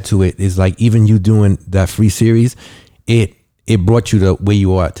I'll add to it is like, even you doing that free series, it brought you to where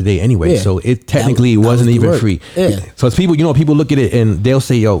you are today anyway. So it technically wasn't even free. So it's people, you know, people look at it and they'll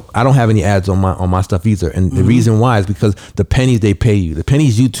say, yo, I don't have any ads on my stuff either. And the reason why is because the pennies they pay you, the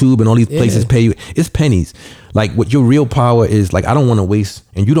pennies YouTube and all these places pay you, it's pennies. Like what your real power is, like, I don't want to waste,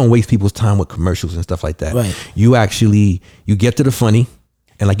 and you don't waste people's time with commercials and stuff like that. Right. You actually, you get to the funny,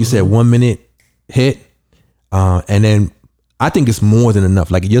 and like you said, 1 minute hit, and then I think it's more than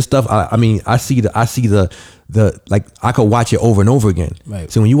enough. Like your stuff, I mean, I see the like, I could watch it over and over again.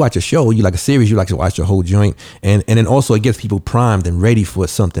 Right. So when you watch a show, you like a series, you like to watch the whole joint, and then also it gets people primed and ready for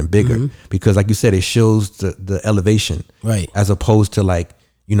something bigger, because like you said, it shows the elevation, right? As opposed to, like,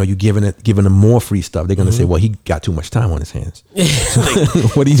 you know, you giving them more free stuff. They're gonna say, well, he got too much time on his hands.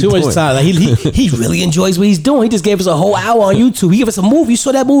 What are you doing? Too much time. Like he really enjoys what he's doing. He just gave us a whole hour on YouTube. He gave us a movie. You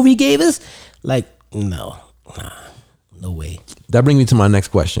saw that movie he gave us? Like, no way. That brings me to my next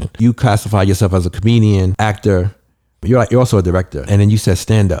question. You classify yourself as a comedian, actor. You're also a director. And then you said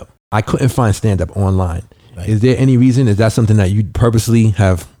stand-up. I couldn't find stand-up online. Right. Is there any reason? Is that something that you purposely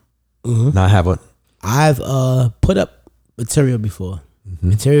have not have? I've put up material before.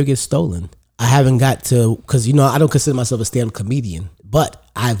 Material gets stolen. I haven't got to, because, you know, I don't consider myself a stand-up comedian, but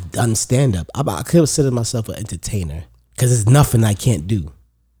I've done stand-up. I consider myself an entertainer, because there's nothing I can't do.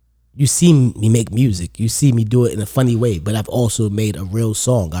 You see me make music. You see me do it in a funny way, but I've also made a real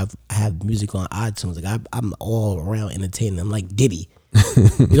song. I have music on iTunes. Like I'm all around entertaining. I'm like Diddy. You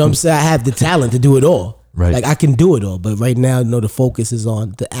know what I'm saying? I have the talent to do it all. Right. Like I can do it all. But right now, you know, the focus is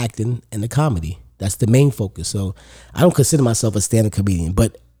on the acting and the comedy. That's the main focus. So I don't consider myself a stand-up comedian.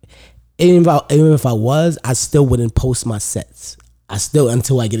 But even if I was, I still wouldn't post my sets. I still,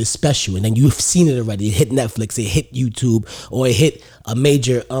 until I get a special, and then you've seen it already. It hit Netflix, it hit YouTube, or it hit a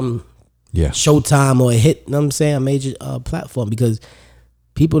major Showtime, or it hit, you know what I'm saying, a major platform, because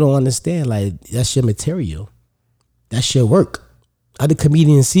people don't understand, like, that's your material. That's your work. Other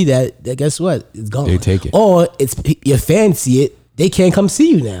comedians see that, guess what? It's gone. They take it. Or it's your fans see it, they can't come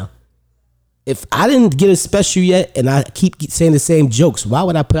see you now. If I didn't get a special yet and I keep saying the same jokes, why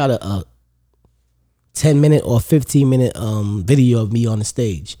would I put out a 10-minute or 15-minute video of me on the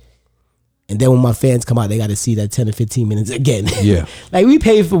stage? And then when my fans come out, they got to see that 10 or 15 minutes again. Yeah. Like, we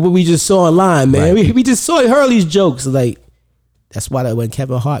paid for what we just saw online, man. Right. We just saw Hurley's jokes. Like, that's why when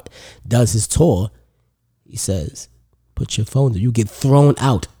Kevin Hart does his tour, he says, put your phone down. You get thrown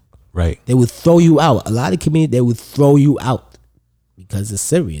out. Right. They would throw you out. A lot of comedians, they would throw you out because it's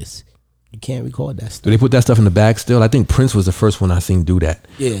serious. You can't record that stuff. Do they put that stuff in the bag still? I think Prince was the first one I seen do that.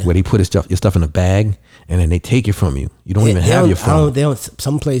 Yeah. Where they put your stuff in a bag and then they take it from you. You don't even have your phone.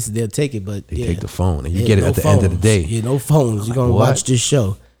 Some places they'll take it, but they take the phone and you get it at the end of the day. Yeah, no phones. You're going to watch this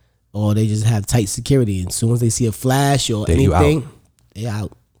show. or they just have tight security. And as soon as they see a flash or Then you anything, out. they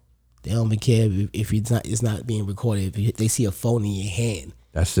out. They don't even care if it's not being recorded. If they see a phone in your hand,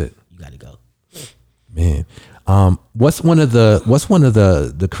 That's it. you gotta go. Man, what's one of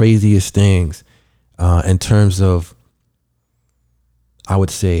the craziest things in terms of, I would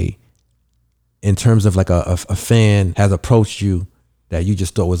say, in terms of like a fan has approached you that you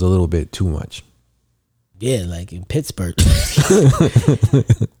just thought was a little bit too much? Yeah, like in Pittsburgh,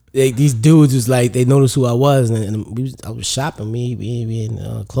 these dudes was like, they noticed who I was, and I was shopping, me in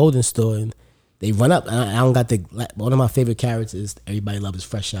a clothing store, and they run up. I don't got one of my favorite characters everybody loves is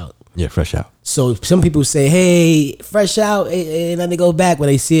Fresh Out. Yeah, Fresh Out. So some people say, "Hey, Fresh Out," and then they go back when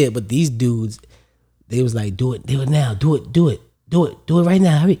they see it. But these dudes, they was like, "Do it now, do it right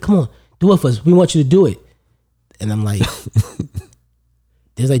now. Hurry, come on, do it for us. We want you to do it." And I'm like,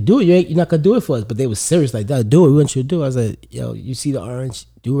 they was like, "Do it. You're not gonna do it for us." But they was serious, like, "Do it. We want you to do it." I was like, "Yo, you see the orange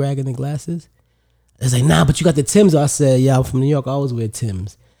do rag in the glasses?" I was like, "Nah, but you got the Timbs." I said, "Yeah, I'm from New York. I always wear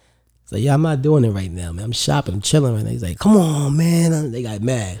Timbs." It's like, "Yeah, I'm not doing it right now, man. I'm shopping, I'm chilling right now." He's like, "Come on, man." They got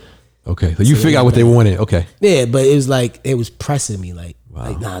mad. Okay, so you figure out what they wanted. Okay. Yeah, but it was like, it was pressing me, like,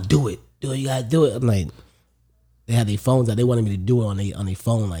 nah, do it, you gotta do it. I'm like, they had their phones out, they wanted me to do it on their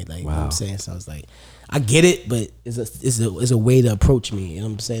phone, like you know what I'm saying. So I was like, I get it, but it's a way to approach me. You know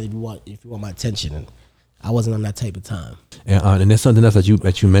what I'm saying? If you want my attention, and I wasn't on that type of time. And there's something else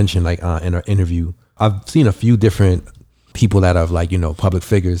that you mentioned, like in our interview. I've seen a few different people that have, like, you know, public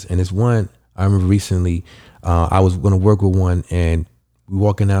figures, and it's one I remember recently. I was going to work with one, and we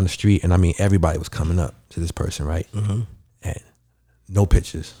walking down the street, and I mean, everybody was coming up to this person, right? Mm-hmm. And no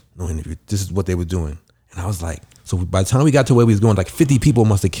pictures, no interview. This is what they were doing, and I was like, so by the time we got to where we was going, like 50 people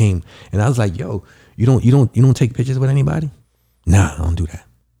must have came, and I was like, yo, you don't take pictures with anybody? Nah, I don't do that.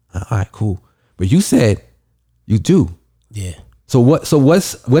 All right, cool. But you said you do. Yeah. So where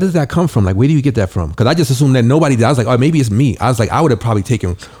does that come from? Like, where do you get that from? Because I just assumed that nobody did. I was like, oh, maybe it's me. I was like, I would have probably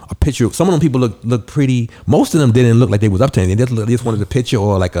taken a picture. Some of them people look pretty. Most of them didn't look like they was up to anything. They just wanted a picture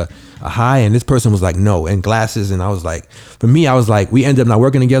or like a high. And this person was like, no, and glasses. And I was like, for me, I was like, we ended up not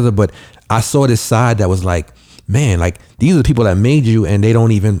working together. But I saw this side that was like, man, like, these are the people that made you, and they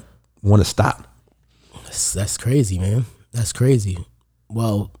don't even want to stop. That's crazy, man. That's crazy.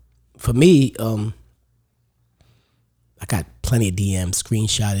 Well, for me, I got plenty of DMs,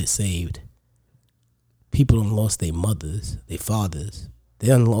 screenshotted, saved. People done lost their mothers, their fathers. They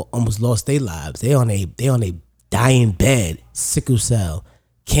done almost lost their lives. They on a dying bed, sickle cell,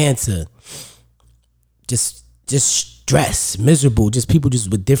 cancer, just stress, miserable, just people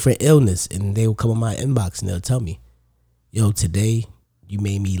just with different illness, and they will come on my inbox and they'll tell me, "Yo, today you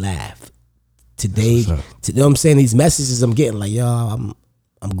made me laugh. Today," you know what I'm saying? These messages I'm getting, like, yo,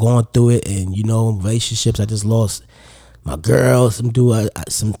 I'm going through it, and you know, relationships, I just lost my girl, some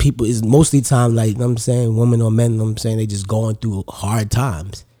people, is mostly time, like, you know what I'm saying, women or men, you know what I'm saying, they just going through hard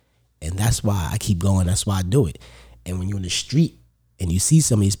times. And that's why I keep going. That's why I do it. And when you're in the street and you see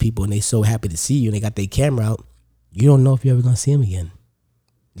some of these people and they so happy to see you and they got their camera out, you don't know if you're ever going to see them again.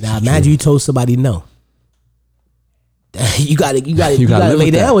 Now imagine you told somebody no. you gotta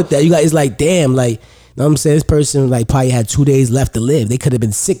lay down with that. It's like, damn, like, you know what I'm saying, this person like probably had 2 days left to live. They could have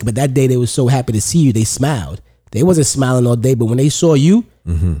been sick, but that day they were so happy to see you, they smiled. They wasn't smiling all day, but when they saw you,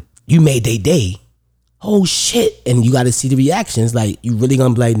 you made their day. Oh shit! And you got to see the reactions. Like, you really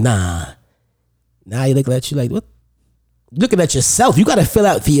gonna be like, nah. Now you looking at you like, what? Looking at yourself. You got to fill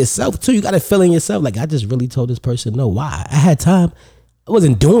out for yourself too. You got to fill in yourself. Like, I just really told this person no. Why? I had time. I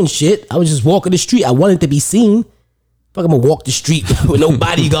wasn't doing shit. I was just walking the street. I wanted to be seen. Fuck, I'm gonna walk the street with no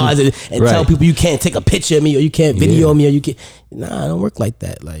bodyguards and right. Tell people you can't take a picture of me or you can't video me or you can't. Nah, I don't work like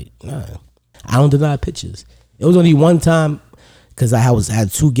that. Like, nah, I don't deny pictures. It was only one time because I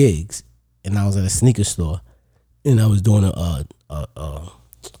had 2 gigs and I was at a sneaker store and I was doing I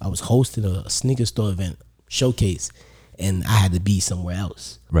was hosting a sneaker store event showcase and I had to be somewhere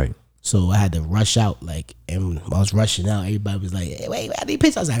else. Right. So I had to rush out, like, and I was rushing out. Everybody was like, "Hey, wait, I need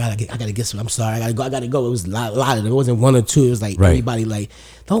pictures." I was like, I gotta get some. I'm sorry, I gotta go. It was a lot of them. It wasn't 1 or 2. It was like everybody like,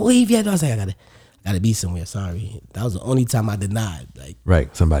 "Don't leave yet." I was like, I gotta be somewhere. Sorry. That was the only time I denied. Like,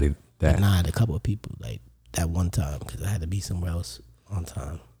 right, somebody that denied a couple of people like that one time because I had to be somewhere else on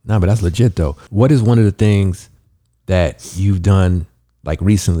time. Nah, but that's legit though. What is one of the things that you've done like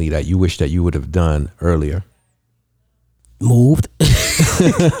recently that you wish that you would have done earlier? Moved.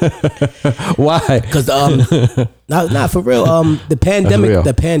 Why? Because not for real.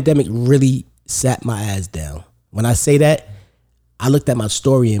 The pandemic really sat my ass down. When I say that, I looked at my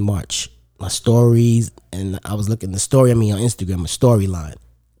story in March, my stories, and I was looking the story on me on Instagram, a storyline,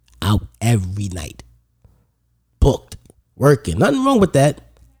 out every night, booked, working. Nothing wrong with that.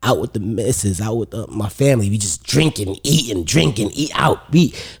 out with the missus, out with my family. We just drinking, eat out.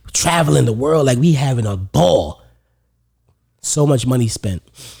 We traveling the world like we having a ball. So much money spent.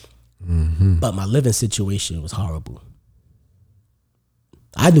 But my living situation was horrible.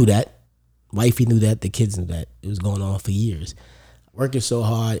 I knew that. Wifey knew that. The kids knew that. It was going on for years. Working so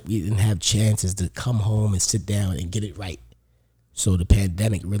hard, we didn't have chances to come home and sit down and get it right. So the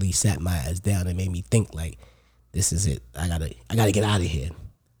pandemic really sat my ass down and made me think like, this is it. I gotta get out of here.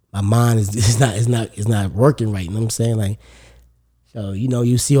 My mind is not working right. You know what I'm saying? Like, so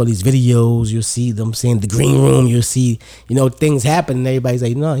you see all these videos, you'll see them saying the green room, you'll see, things happen and everybody's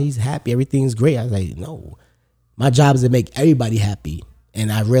like, no, he's happy, everything's great. I was like, no. My job is to make everybody happy.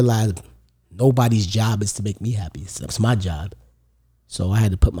 And I realized nobody's job is to make me happy. It's my job. So I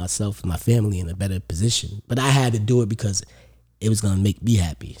had to put myself and my family in a better position. But I had to do it because it was gonna make me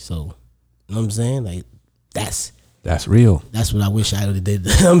happy. So, you know what I'm saying? Like, that's real. That's what I wish I would have did. You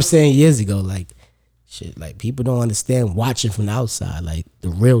know what I'm saying, years ago. Like, shit, like people don't understand watching from the outside, like the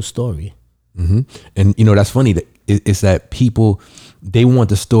real story. And that's funny. That it's that people, they want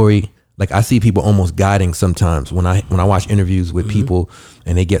the story. Like I see people almost guiding sometimes when I watch interviews with people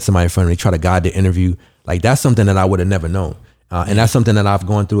and they get somebody in front of them, they try to guide the interview. Like that's something that I would have never known. And that's something that I've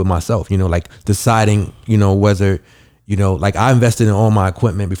gone through with myself, like deciding, whether, like I invested in all my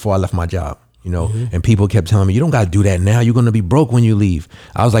equipment before I left my job, and people kept telling me, you don't got to do that now. You're going to be broke when you leave.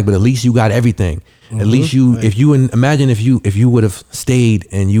 I was like, but at least you got everything. At least you, right. If you would have stayed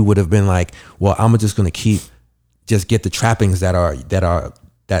and you would have been like, well, I'm just going to just get the trappings that are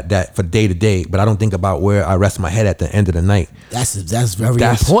for day to day, but I don't think about where I rest my head at the end of the night. That's very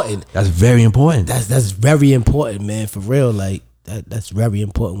important. That's very important. That's very important, man. For real, like that's very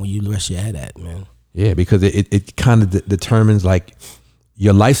important when you rest your head at, man. Yeah, because it kind of determines like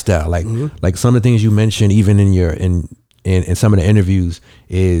your lifestyle. Like like some of the things you mentioned, even in your in some of the interviews,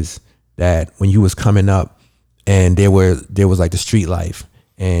 is that when you was coming up and there was like the street life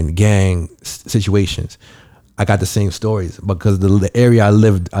and gang situations. I got the same stories because the area I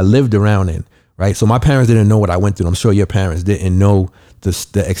lived around in, right? So my parents didn't know what I went through. I'm sure your parents didn't know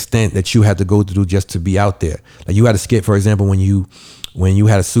the extent that you had to go through just to be out there. Like you had a skit, for example, when you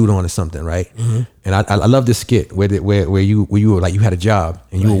had a suit on or something, right? And I love this skit where you were like, you had a job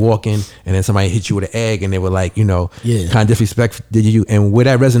and you were walking and then somebody hit you with an egg and they were like, kind of disrespect did you. And where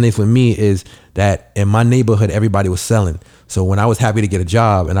that resonates with me is that in my neighborhood, everybody was selling. So when I was happy to get a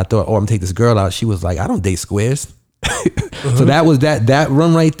job and I thought, I'm gonna take this girl out, she was like, I don't date squares. So that was that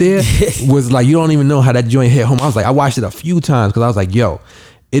run right there was like, you don't even know how that joint hit home. I was like, I watched it a few times because I was like, yo,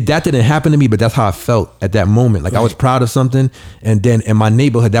 that didn't happen to me, but that's how I felt at that moment. Like I was proud of something, and then in my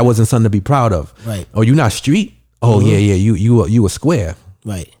neighborhood, that wasn't something to be proud of. Right. Oh, you not street? Oh yeah, you a square.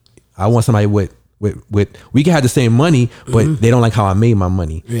 Right. I want somebody with we can have the same money, but they don't like how I made my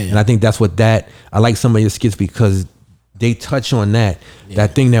money. Yeah. And I think that's I like some of your skits because they touch on that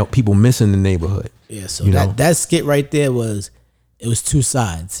thing that people miss in the neighborhood. Yeah, so that skit right there it was two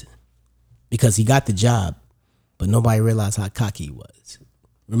sides. Because he got the job, but nobody realized how cocky he was.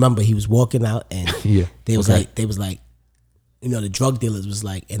 Remember, he was walking out and they was like, the drug dealers was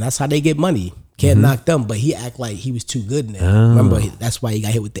like, and that's how they get money. Can't knock them, but he act like he was too good now. Remember, that's why he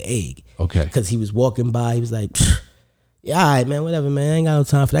got hit with the egg. Okay. Because he was walking by, he was like, yeah, all right, man, whatever, man. I ain't got no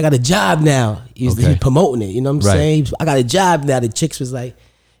time for that. I got a job now. He was promoting it, you know what I'm saying? I got a job now. The chicks was like,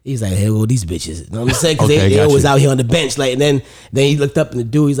 he's like, hey, well, these bitches. You know what I'm saying? Because they always out here on the bench. Like, and then he looked up in the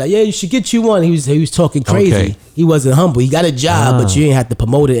dude. He's like, yeah, you should get you one. He was talking crazy. Okay. He wasn't humble. He got a job, but you ain't have to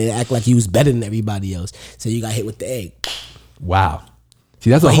promote it and act like he was better than everybody else. So you got hit with the egg. Wow. See,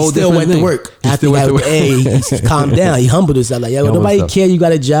 that's a whole different thing. He still went to work. After he got with the egg, he calmed down. He humbled himself. Like, yo, nobody care you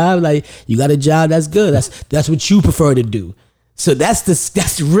got a job. Like, you got a job, that's good. That's what you prefer to do. So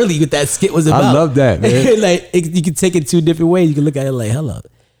that's really what that skit was about. I love that, man. Like, you can take it two different ways. You can look at it like, hold up.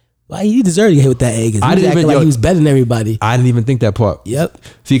 Why he deserved to get hit with that egg? He was acting like he was better than everybody. I didn't even think that part. Yep.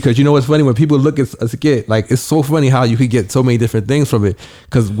 See, because you know what's funny? When people look at a skit, like it's so funny how you could get so many different things from it.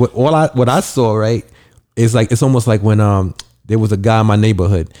 Because what I saw, right, is like it's almost like when there was a guy in my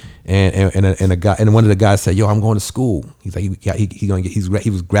neighborhood and a guy and one of the guys said, yo, I'm going to school. He's like he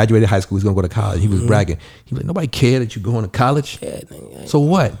was graduated high school. He's gonna go to college. He was bragging. He was like, nobody cared that you going to college. Yeah, so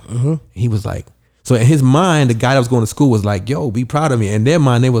what? He was like. So in his mind, the guy that was going to school was like, yo, be proud of me. In their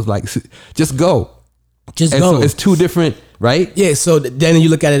mind, they was like, just go. Just go. So it's two different, right? Yeah, so then you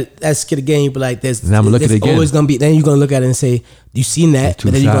look at it, that skit again, you be like, there's always going to be, then you're going to look at it and say, you seen that,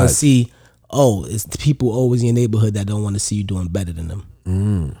 but then you're going to see, it's the people always in your neighborhood that don't want to see you doing better than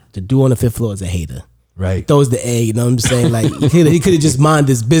them. The dude on the fifth floor is a hater. Right. Throws the egg, you know what I'm saying? Like he could have just minded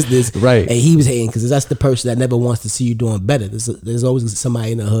his business, Right. And he was hating because that's the person that never wants to see you doing better. There's always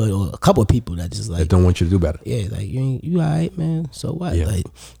somebody in the hood or a couple of people that just like That don't want you to do better. yeah, like you all right, man. So what? Yeah. Like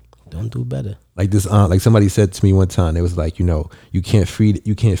don't do better. Like this, like somebody said to me one time, it was like, you know, you can't feed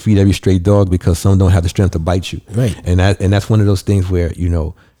every stray dog because some don't have the strength to bite you. Right. And that's one of those things where, you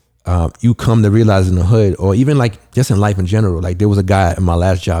know, you come to realize in the hood, or even like just in life in general. Like there was a guy in my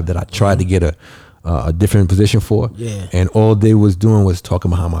last job that I tried to get a different position for, Yeah. and all they was doing was talking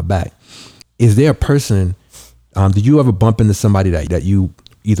behind my back. Is there a person? Did you ever bump into somebody that you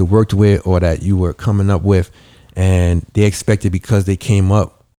either worked with or that you were coming up with, and they expected because they came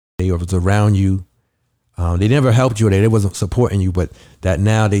up, they was around you, they never helped you, or they wasn't supporting you, but that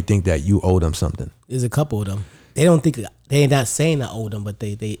now they think that you owe them something? There's a couple of them. They don't think they're not saying I owe them, but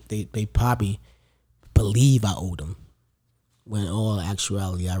they probably believe I owe them. When in all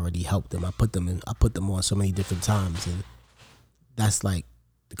actuality, I already helped them. I put them on so many different times, and that's like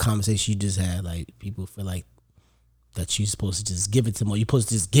the conversation you just had. Like people feel like that you're supposed to just give it to them, or you're supposed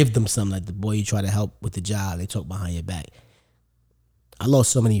to just give them something. Like the boy you try to help with the job, they talk behind your back. I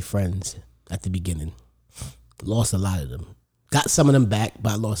lost so many friends at the beginning. Lost a lot of them. Got some of them back,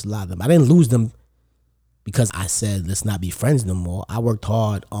 but I lost a lot of them. I didn't lose them because I said, let's not be friends no more. I worked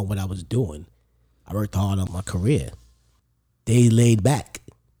hard on what I was doing. I worked hard on my career. They laid back.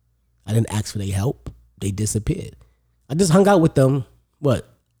 I didn't ask for their help. They disappeared. I just hung out with them,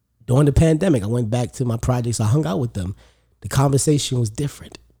 during the pandemic. I went back to my projects. I hung out with them. The conversation was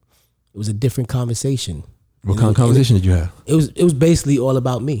different. It was a different conversation. What kind of conversation did you have? It was basically all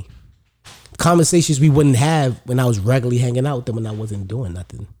about me. Conversations we wouldn't have when I was regularly hanging out with them when I wasn't doing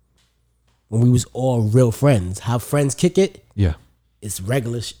nothing. When we was all real friends. How friends kick it? Yeah. It's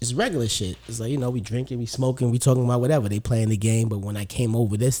regular shit. It's like, you know, we drinking, we smoking, we talking about whatever. They playing the game, but when I came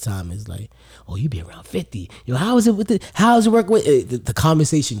over this time, it's like, oh, you be around 50. Yo, how is it work with it? The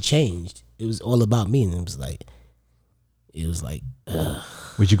conversation changed. It was all about me, and it was like, ugh.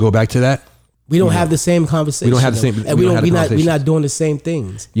 Would you go back to that? We don't have the same conversation. We don't have the same. And we're not doing the same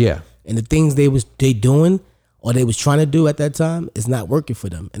things. Yeah. And the things they doing or they was trying to do at that time is not working for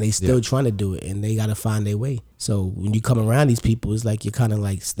them, and they still trying to do it, and they got to find their way. So when you come around these people, it's like you're kind of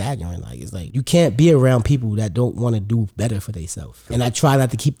like staggering. Like it's like you can't be around people that don't want to do better for themselves. And I try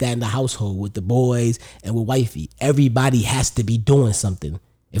not to keep that in the household with the boys and with wifey. Everybody has to be doing something.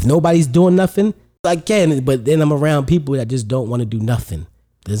 If nobody's doing nothing, I can. But then I'm around people that just don't want to do nothing.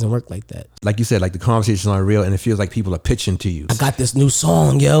 It doesn't work like that. Like you said, like the conversations aren't real, and it feels like people are pitching to you. I got this new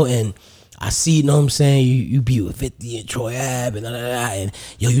song, yo, and I see, you know what I'm saying, you be with 50 and Troy Ave and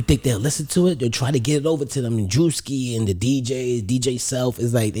yo, you think they'll listen to it? They'll try to get it over to them, and Drewski and the DJ Self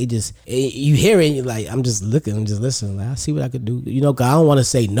is like, they just, you hear it, you're like, I'm just listening, like, I see what I could do. You know, 'cause I don't want to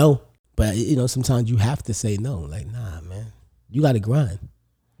say no, but you know, sometimes you have to say no. Like, nah, man, you got to grind.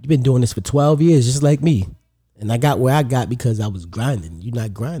 You've been doing this for 12 years, just like me. And I got where I got because I was grinding. You're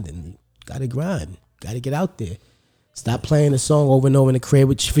not grinding. You got to grind. Got to get out there. Stop playing a song over and over in the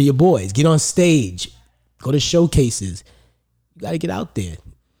crib for your boys. Get on stage. Go to showcases. You got to get out there.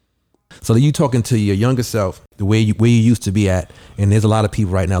 So you talking to your younger self, the where you used to be at, and there's a lot of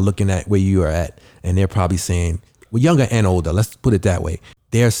people right now looking at where you are at, and they're probably saying, well, younger and older, let's put it that way.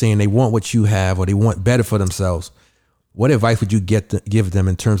 They're saying they want what you have, or they want better for themselves. What advice would you give them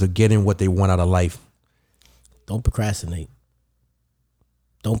in terms of getting what they want out of life? Don't procrastinate.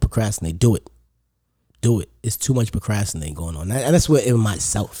 Don't procrastinate. Do it. Do it. It's too much procrastinating going on. And that's where in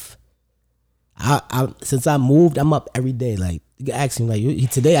myself. Since I moved, I'm up every day. Like, you can ask him, like,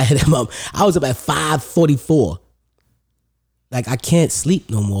 today I hit him up. I was up at 5:44. Like, I can't sleep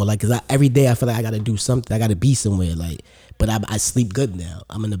no more. Like, 'cause every day I feel like I got to do something. I got to be somewhere. Like, but I sleep good now.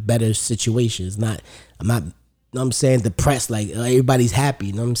 I'm in a better situation. I'm not, you know what I'm saying, depressed. Like, everybody's happy.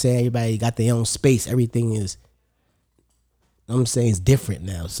 You know what I'm saying? Everybody got their own space. Everything is, you know what I'm saying, it's different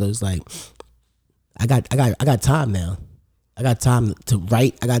now. So it's like, I got time now. I got time to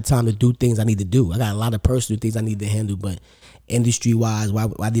write. I got time to do things I need to do. I got a lot of personal things I need to handle, but industry-wise, where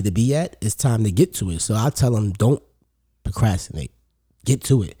I need to be at, it's time to get to it. So I'll tell them, don't procrastinate. Get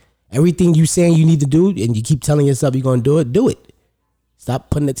to it. Everything you saying you need to do, and you keep telling yourself you're going to do it. Stop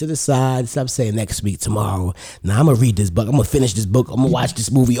putting it to the side. Stop saying next week, tomorrow. Now I'm going to read this book. I'm going to finish this book. I'm going to watch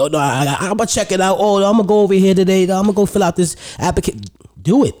this movie. Oh, no, I'm going to check it out. Oh, I'm going to go over here today. I'm going to go fill out this application.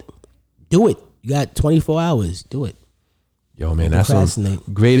 Do it. Do it. You got 24 hours. Do it. Yo, man, that's some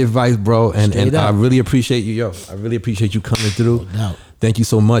great advice, bro. And I really appreciate you, yo. I really appreciate you coming through. No doubt. Thank you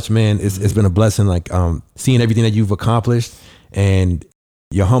so much, man. It's been a blessing, like seeing everything that you've accomplished and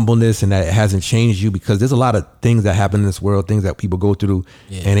your humbleness, and that it hasn't changed you, because there's a lot of things that happen in this world, things that people go through,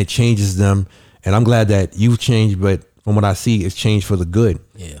 and it changes them. And I'm glad that you've changed, but from what I see, it's changed for the good.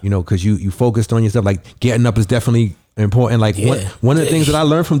 Yeah. You know, because you focused on yourself. Like getting up is definitely important. Like Yeah. one of the things that I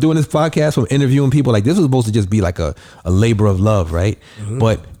learned from doing this podcast, from interviewing people, like this was supposed to just be like a labor of love, right?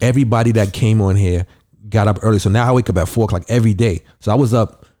 But everybody that came on here got up early. So now I wake up at 4:00 every day. So I was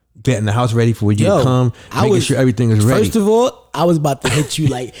up getting the house ready for when you come, making sure everything is ready. First of all, I was about to hit you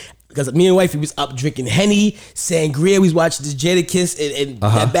like, because me and wifey was up drinking Henny, sangria. We was watching this Jadakiss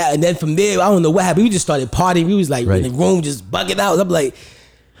and then from there, I don't know what happened. We just started partying. We was like in the room just bugging out. I'm like,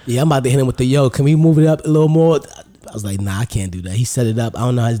 yeah, I'm about to hit him with the, yo, can we move it up a little more? I was like, nah, I can't do that. He set it up. I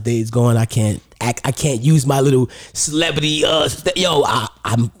don't know how his day is going. I can't use my little celebrity. I'm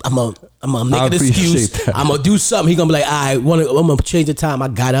gonna make an excuse. That. I'm gonna do something. He gonna be like, I'm gonna change the time. I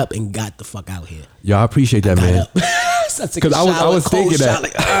got up and got the fuck out here. Yo, I appreciate that, man. Because I was thinking that.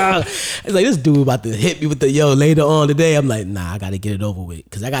 Like, it's like, this dude about to hit me with the yo later on today. I'm like, nah, I gotta get it over with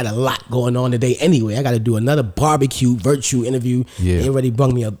because I got a lot going on today anyway. I gotta do another barbecue virtual interview. They already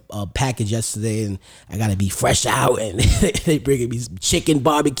brought me a package yesterday, and I gotta be fresh out. And they bringing me some chicken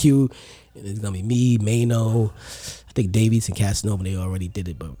barbecue, and it's gonna be me, Mano. I think Davies and Casanova, they already did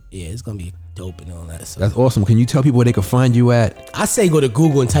it, but yeah, it's gonna be dope and all that. So that's awesome. Can you tell people where they can find you at? I say go to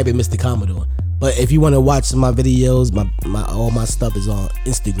Google and type in Mr. Commodore. But if you want to watch some of my videos, my all my stuff is on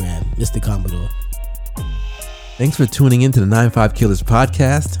Instagram, Mr. Commodore. Thanks for tuning in to the 95 Killers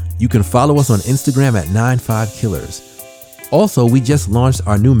podcast. You can follow us on Instagram at 95 Killers. Also, we just launched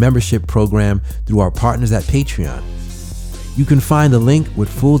our new membership program through our partners at Patreon. You can find the link with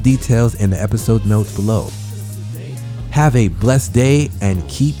full details in the episode notes below. Have a blessed day and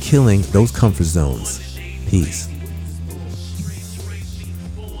keep killing those comfort zones. Peace.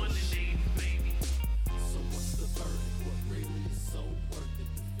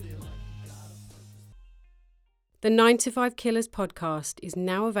 The 9 to 5 Killers podcast is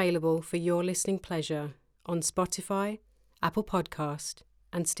now available for your listening pleasure on Spotify, Apple Podcast,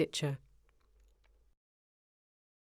 and Stitcher.